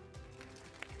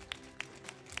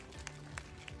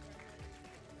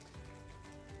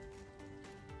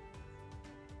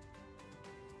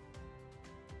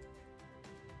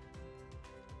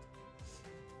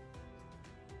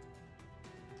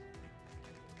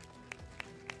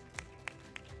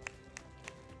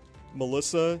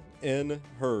 Melissa N.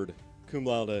 Hurd, cum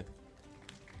laude.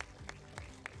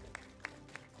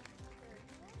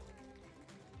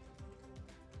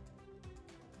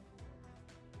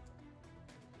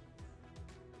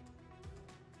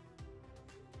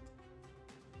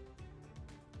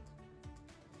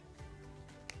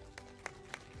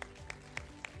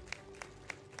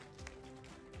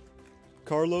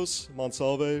 Carlos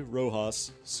Monsalve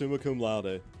Rojas, summa cum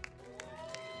laude.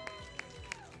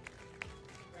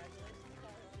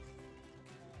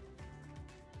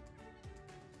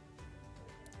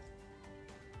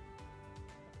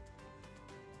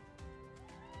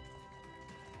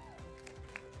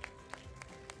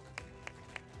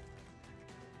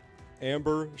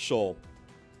 Amber Scholl.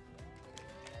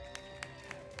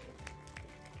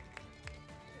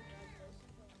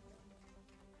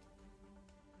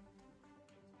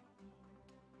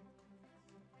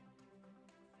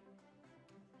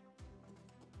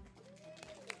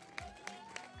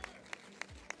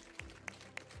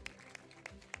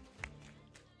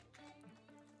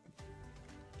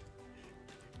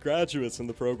 Graduates in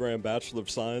the program Bachelor of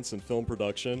Science in Film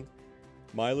Production,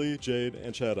 Miley Jade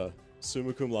Anchetta,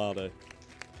 summa cum laude.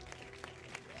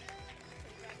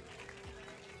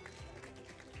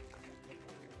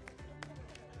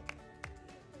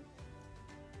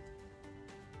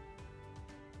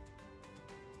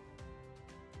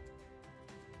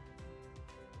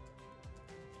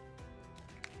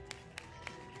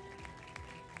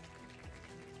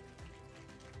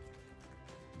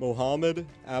 Mohammed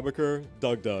Abakar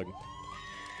Dugdug.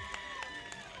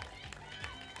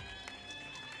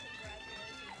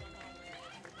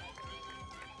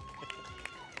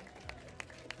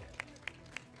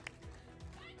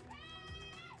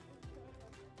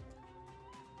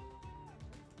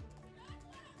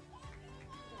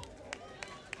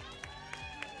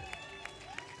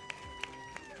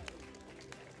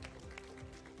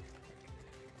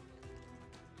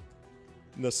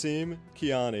 Nasim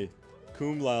Kiani,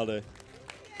 cum laude.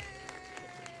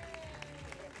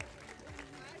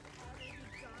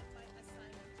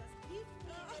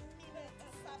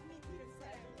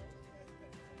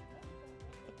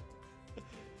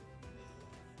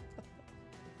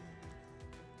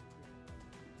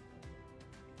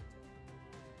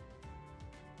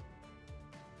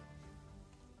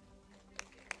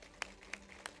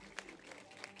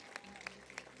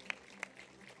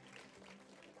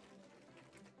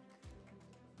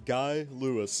 Guy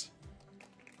Lewis.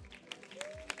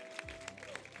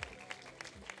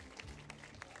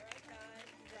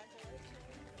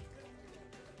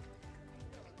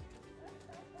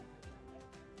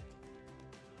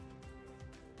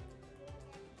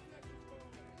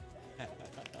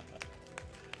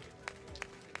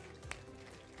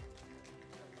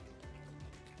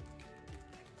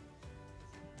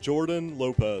 Jordan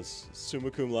Lopez,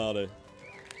 summa cum laude.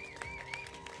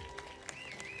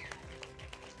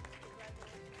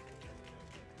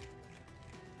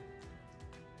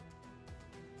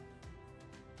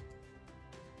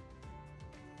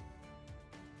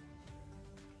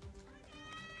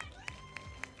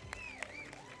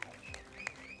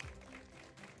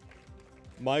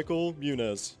 Michael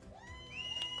Muniz.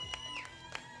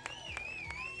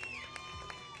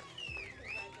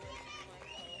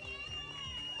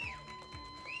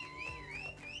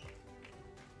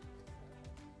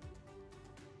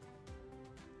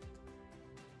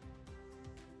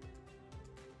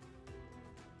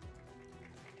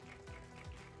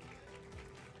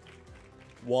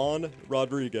 Juan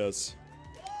Rodriguez.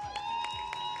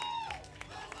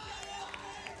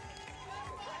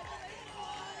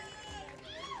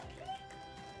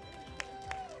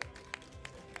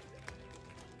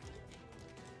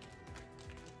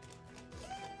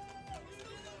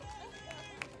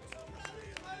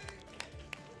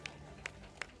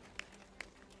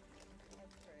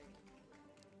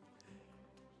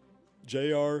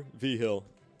 J.R. Vigil.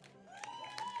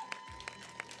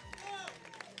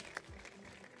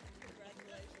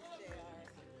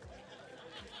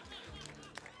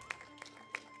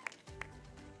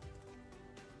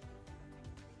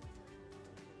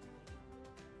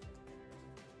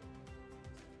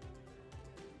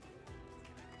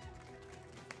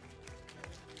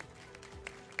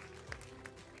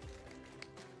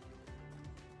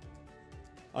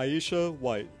 Aisha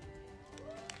White.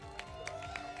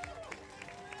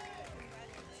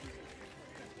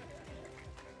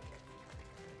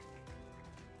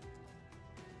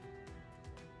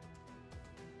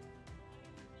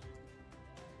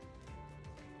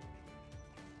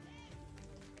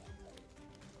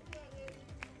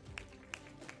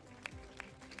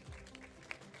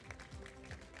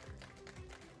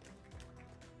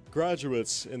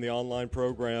 Graduates in the online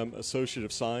program Associate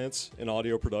of Science in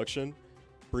Audio Production,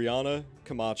 Brianna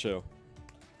Camacho.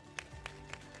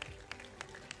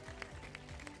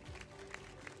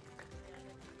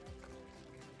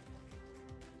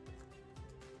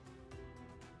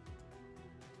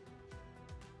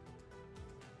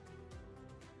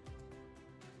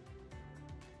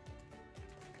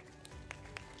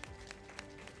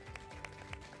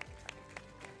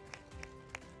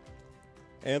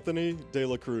 Anthony De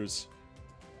La Cruz.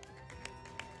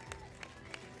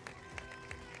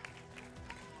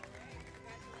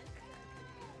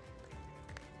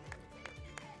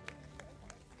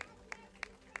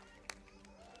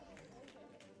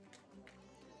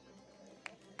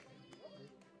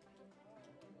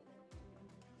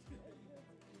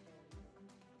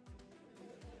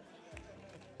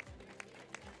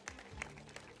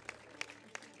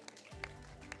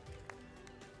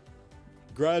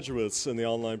 Graduates in the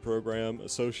online program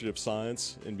Associate of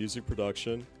Science in Music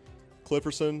Production,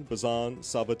 Clifferson Bazan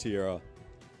Sabatiera.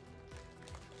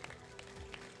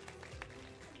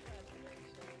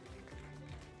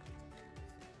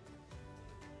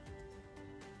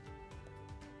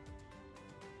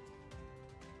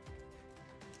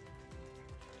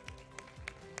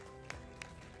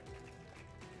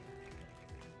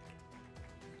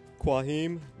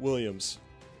 Quahim Williams.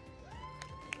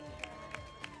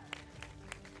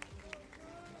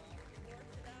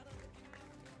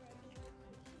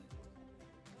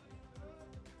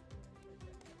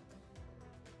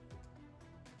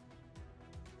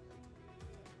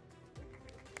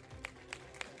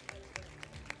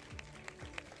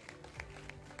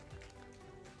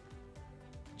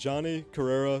 Johnny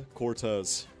Carrera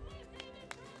Cortez.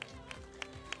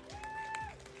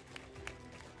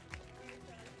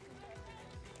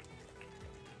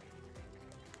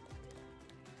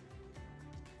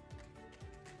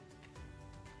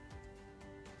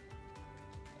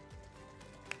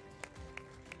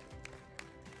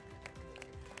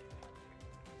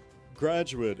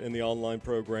 Graduate in the online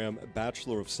program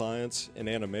Bachelor of Science in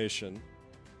Animation,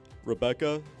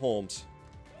 Rebecca Holmes.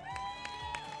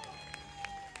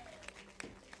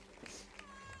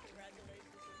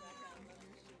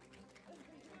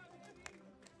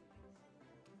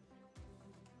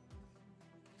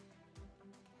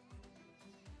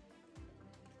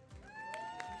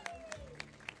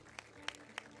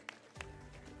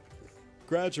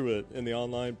 Graduate in the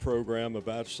online program of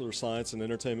Bachelor of Science in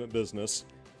Entertainment Business,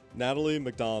 Natalie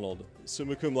McDonald,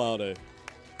 summa cum laude.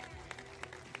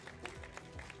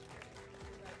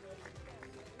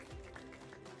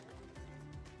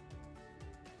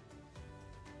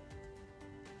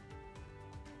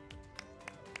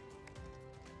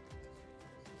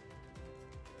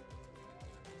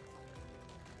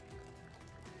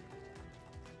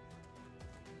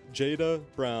 Jada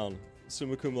Brown,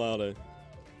 summa cum laude.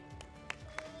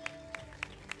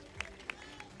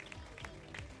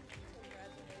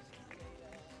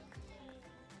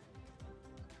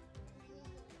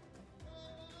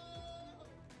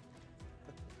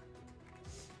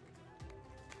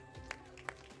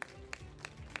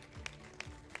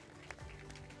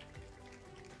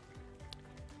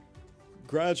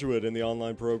 Graduate in the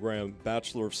online program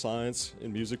Bachelor of Science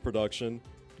in Music Production,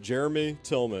 Jeremy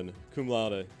Tillman, cum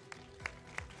laude.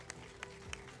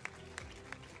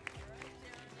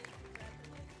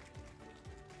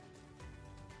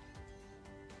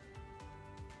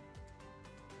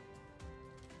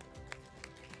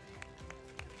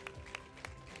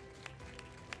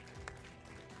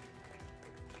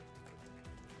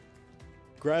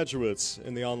 Graduates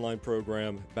in the online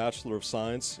program Bachelor of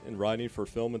Science in Writing for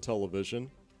Film and Television,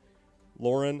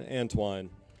 Lauren Antwine.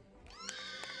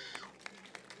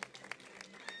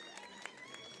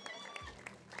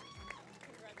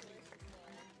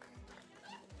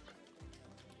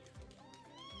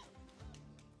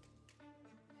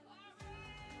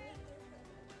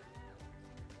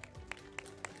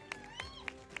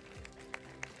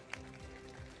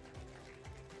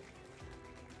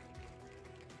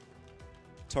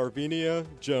 Tarvinia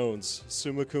Jones,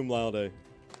 summa cum laude.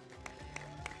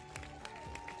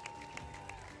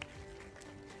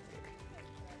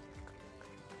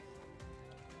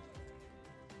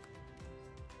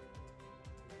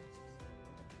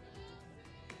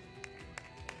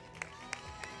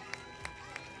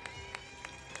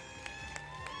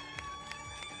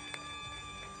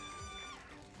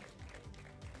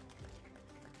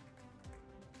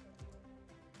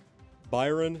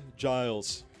 Byron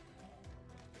Giles.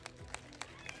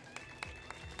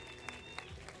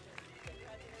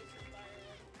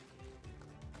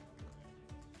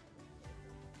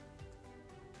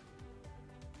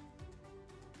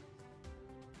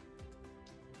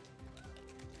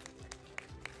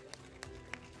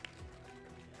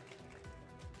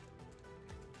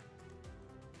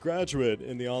 Graduate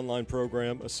in the online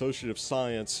program Associate of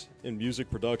Science in Music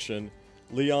Production,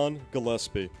 Leon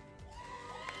Gillespie.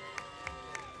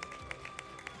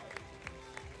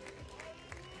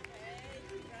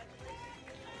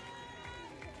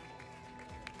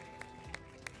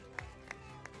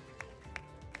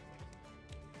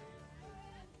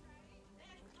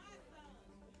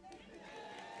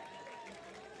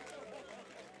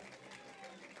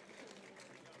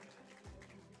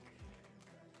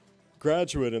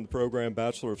 Graduate in the program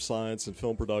Bachelor of Science in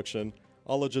Film Production,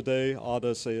 Alajade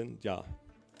Adesanya.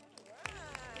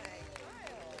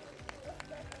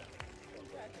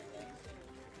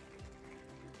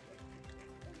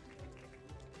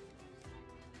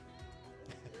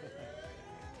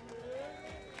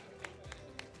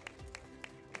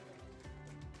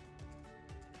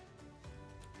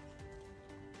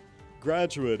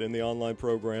 Graduate in the online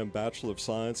program Bachelor of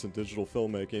Science in Digital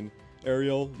Filmmaking,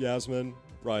 Ariel Yasmin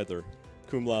Ryther,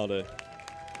 cum laude.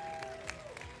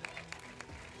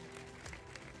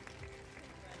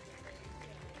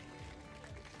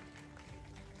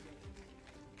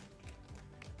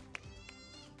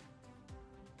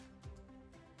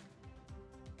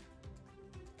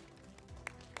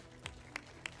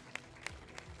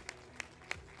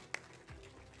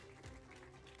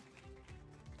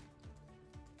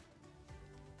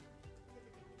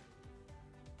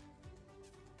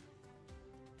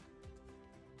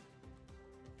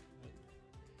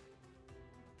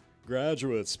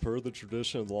 Graduates, per the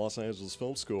tradition of the Los Angeles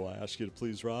Film School, I ask you to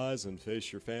please rise and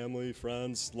face your family,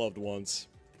 friends, loved ones.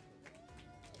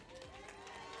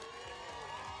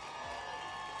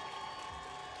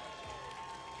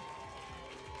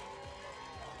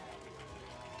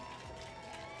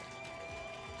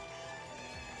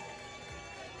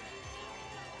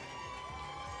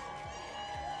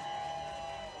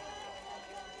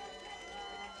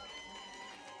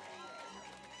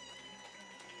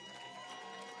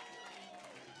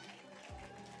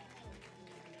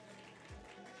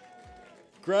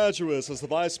 Graduates, as the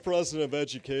Vice President of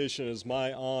Education, it is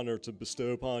my honor to bestow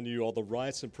upon you all the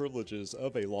rights and privileges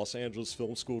of a Los Angeles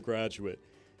Film School graduate.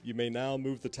 You may now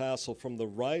move the tassel from the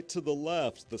right to the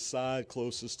left, the side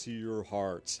closest to your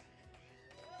heart.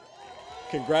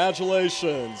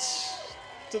 Congratulations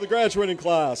to the graduating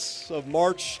class of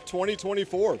March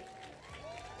 2024.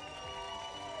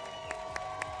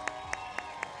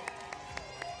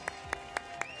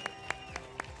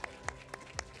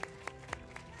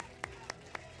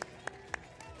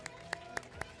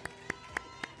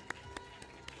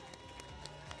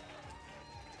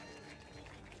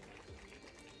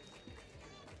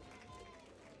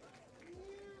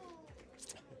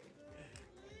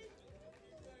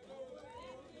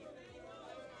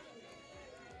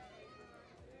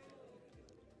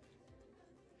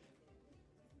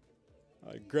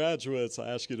 Graduates, I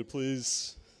ask you to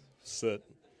please sit.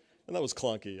 And that was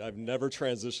clunky. I've never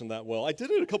transitioned that well. I did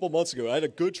it a couple months ago. I had a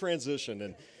good transition,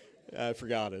 and I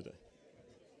forgot it.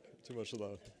 Too much of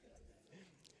that.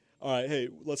 All right, hey,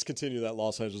 let's continue that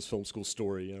Los Angeles Film School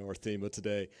story, our theme of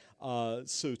today.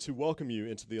 So to welcome you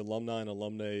into the alumni and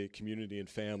alumnae community and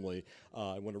family,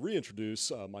 I want to reintroduce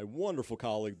my wonderful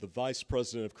colleague, the Vice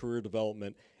President of Career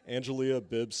Development, Angelia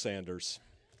Bibbs Sanders.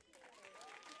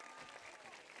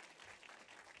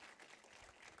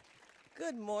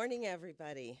 Good morning,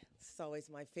 everybody. It's always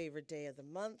my favorite day of the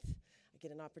month. I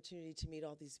get an opportunity to meet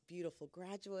all these beautiful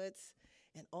graduates,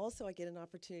 and also I get an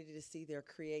opportunity to see their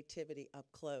creativity up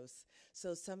close.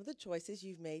 So some of the choices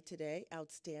you've made today,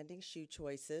 outstanding shoe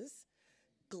choices.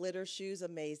 Glitter shoes,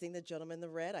 amazing. The gentleman in the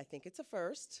red, I think it's a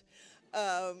first.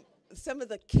 Some of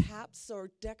the caps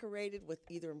are decorated with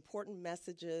either important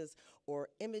messages or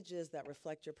images that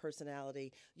reflect your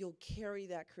personality. You'll carry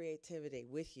that creativity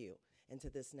with you into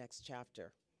this next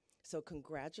chapter. So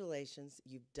congratulations,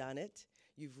 you've done it.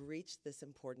 You've reached this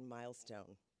important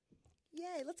milestone.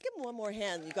 Yay, let's give them one more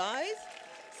hand, you guys.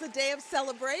 It's a day of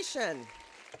celebration.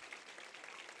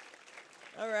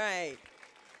 All right.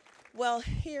 Well,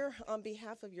 here on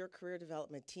behalf of your career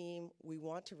development team, we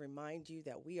want to remind you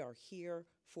that we are here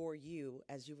for you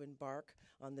as you embark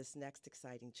on this next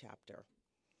exciting chapter.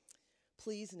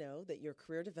 Please know that your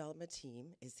career development team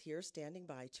is here standing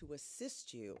by to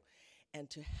assist you and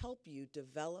to help you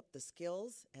develop the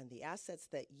skills and the assets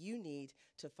that you need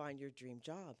to find your dream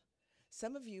job.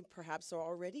 Some of you perhaps are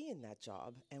already in that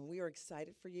job, and we are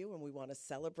excited for you, and we want to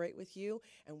celebrate with you,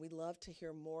 and we love to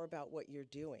hear more about what you're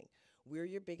doing. We're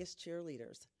your biggest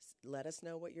cheerleaders. Let us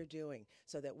know what you're doing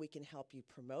so that we can help you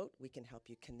promote, we can help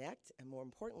you connect, and more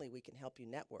importantly, we can help you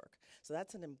network. So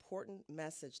that's an important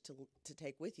message to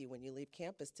take with you when you leave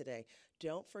campus today.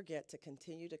 Don't forget to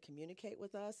continue to communicate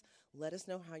with us. Let us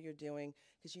know how you're doing,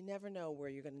 because you never know where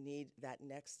you're going to need that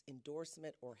next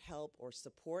endorsement or help or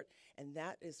support, and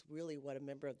that is really what a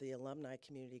member of the alumni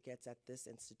community gets at this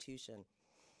institution.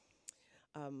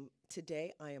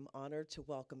 Today, I am honored to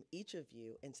welcome each of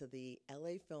you into the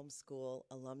LA Film School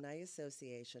Alumni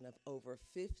Association of over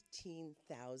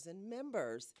 15,000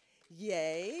 members.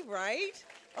 Yay, right?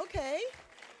 Okay.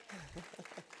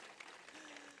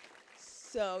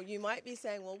 So you might be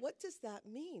saying, well, what does that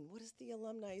mean? What does the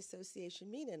Alumni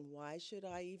Association mean, and why should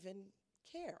I even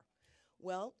care?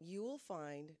 Well, you will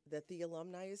find that the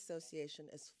Alumni Association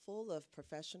is full of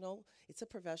it's a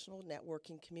professional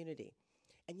networking community.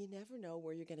 And you never know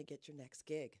where you're going to get your next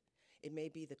gig. It may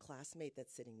be the classmate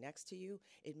that's sitting next to you.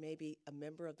 It may be a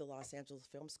member of the Los Angeles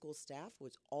Film School staff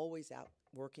who's always out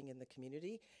working in the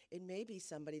community. It may be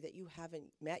somebody that you haven't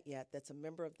met yet that's a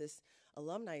member of this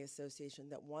alumni association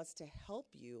that wants to help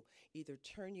you either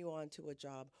turn you on to a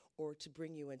job or to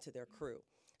bring you into their crew.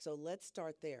 So let's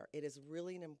start there. It is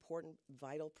really an important,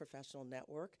 vital professional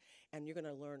network, and you're going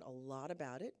to learn a lot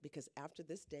about it, because after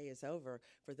this day is over,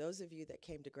 for those of you that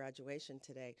came to graduation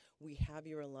today, we have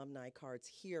your alumni cards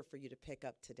here for you to pick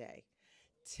up today.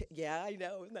 Yeah, I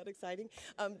know. Isn't that exciting?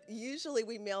 Usually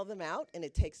we mail them out, and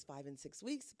it takes 5 and 6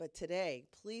 weeks, but today,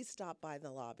 please stop by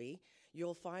the lobby.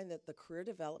 You'll find that the career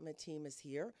development team is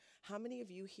here. How many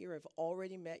of you here have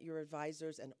already met your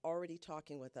advisors and already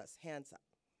talking with us? Hands up.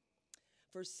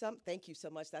 For some, thank you so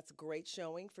much. That's a great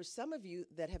showing. For some of you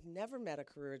that have never met a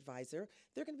career advisor,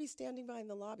 they're going to be standing by in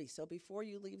the lobby. So before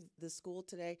you leave the school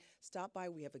today, stop by.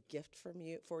 We have a gift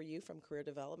for you from Career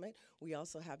Development. We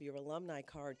also have your alumni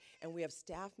card, and we have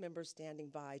staff members standing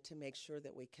by to make sure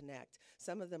that we connect.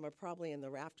 Some of them are probably in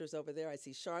the rafters over there. I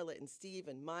see Charlotte and Steve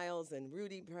and Miles and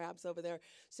Rudy perhaps over there.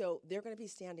 So they're going to be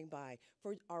standing by.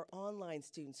 For our online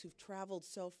students who've traveled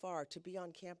so far to be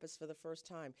on campus for the first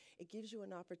time, it gives you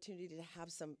an opportunity to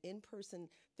have some in-person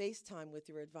FaceTime with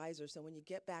your advisor. So when you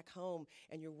get back home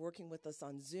and you're working with us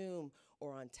on Zoom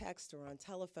or on text or on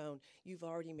telephone, you've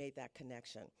already made that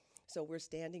connection. So we're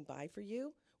standing by for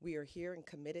you. We are here and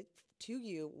committed to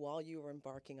you while you are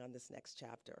embarking on this next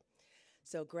chapter.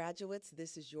 So graduates,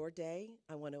 this is your day.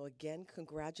 I want to again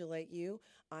congratulate you.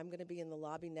 I'm going to be in the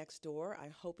lobby next door.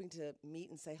 I'm hoping to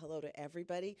meet and say hello to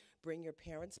everybody. Bring your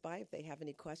parents by. If they have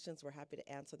any questions, we're happy to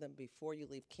answer them before you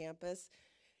leave campus.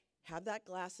 Have that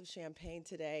glass of champagne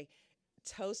today.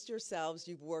 Toast yourselves.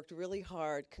 You've worked really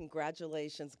hard.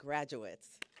 Congratulations,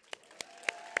 graduates.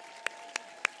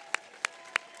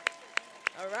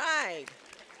 All right.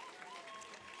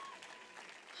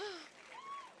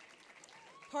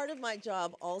 Part of my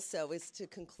job also is to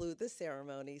conclude the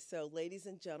ceremony. So ladies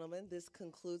and gentlemen, this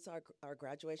concludes our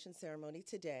graduation ceremony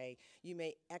today. You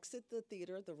may exit the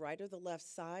theater, the right or the left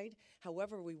side.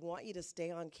 However, we want you to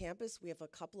stay on campus. We have a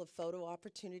couple of photo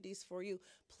opportunities for you.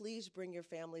 Please bring your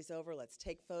families over. Let's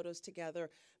take photos together.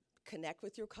 Connect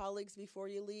with your colleagues before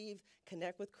you leave.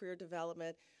 Connect with Career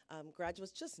Development.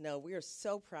 Graduates, just know we are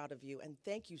so proud of you, and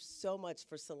thank you so much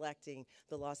for selecting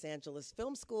the Los Angeles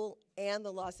Film School and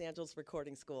the Los Angeles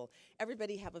Recording School.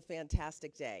 Everybody have a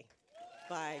fantastic day.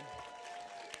 Bye.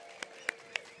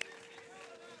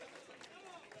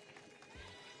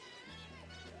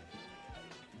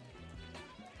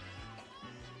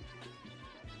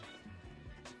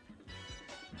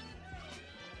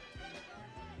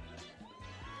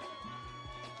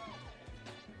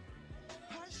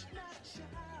 Hush not,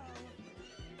 child,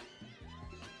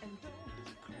 and don't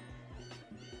cry.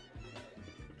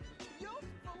 Your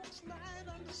folks might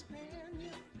understand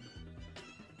you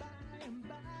by and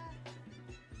by.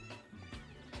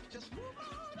 Just move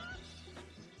on up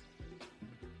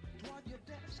toward your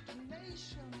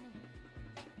destination.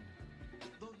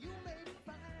 Though you may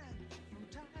find from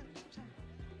time to time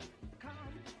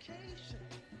complications.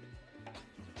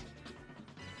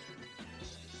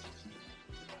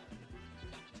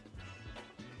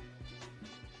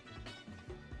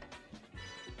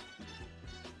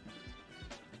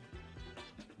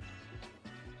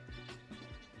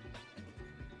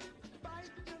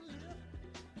 Bite your lip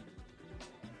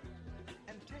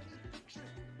and take the trip.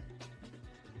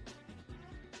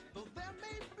 Though there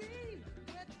may be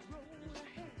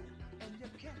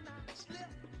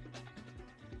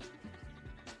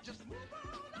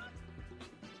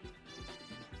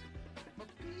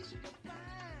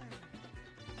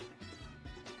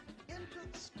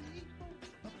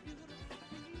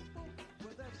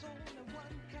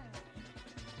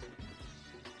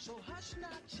So hush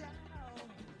not,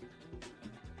 child,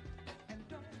 and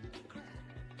don't cry.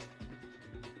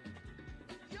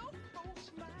 Your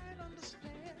folks might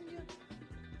understand you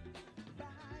by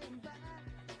and by.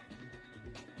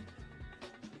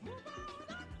 Move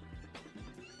on up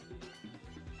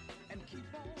and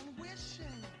keep on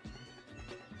wishing.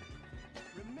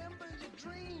 Remember your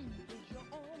dream is your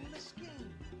only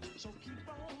scheme, so keep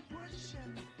on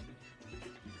pushing.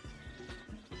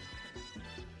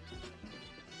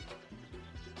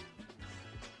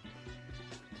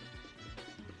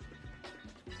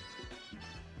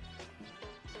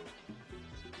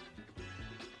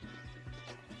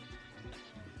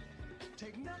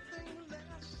 Take nothing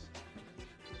less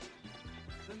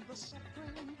than the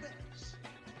supreme best.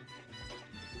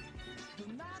 Do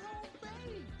not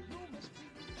obey, no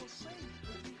mistake for safe,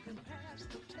 but you can pass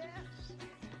the test.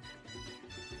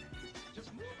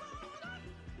 Just move on up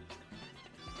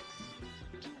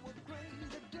to a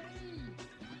greater day.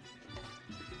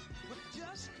 With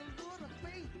just a little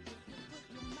faith, if you put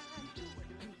your mind to it,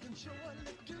 you can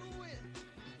surely do it.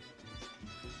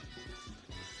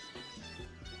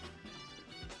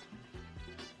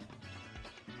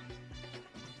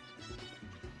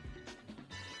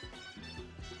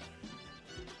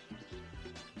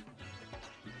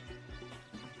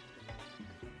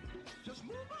 Just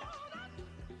move on up.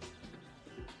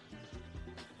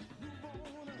 Move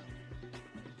on up.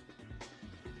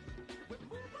 But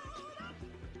move on up.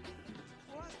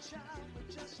 For a child with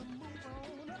just a move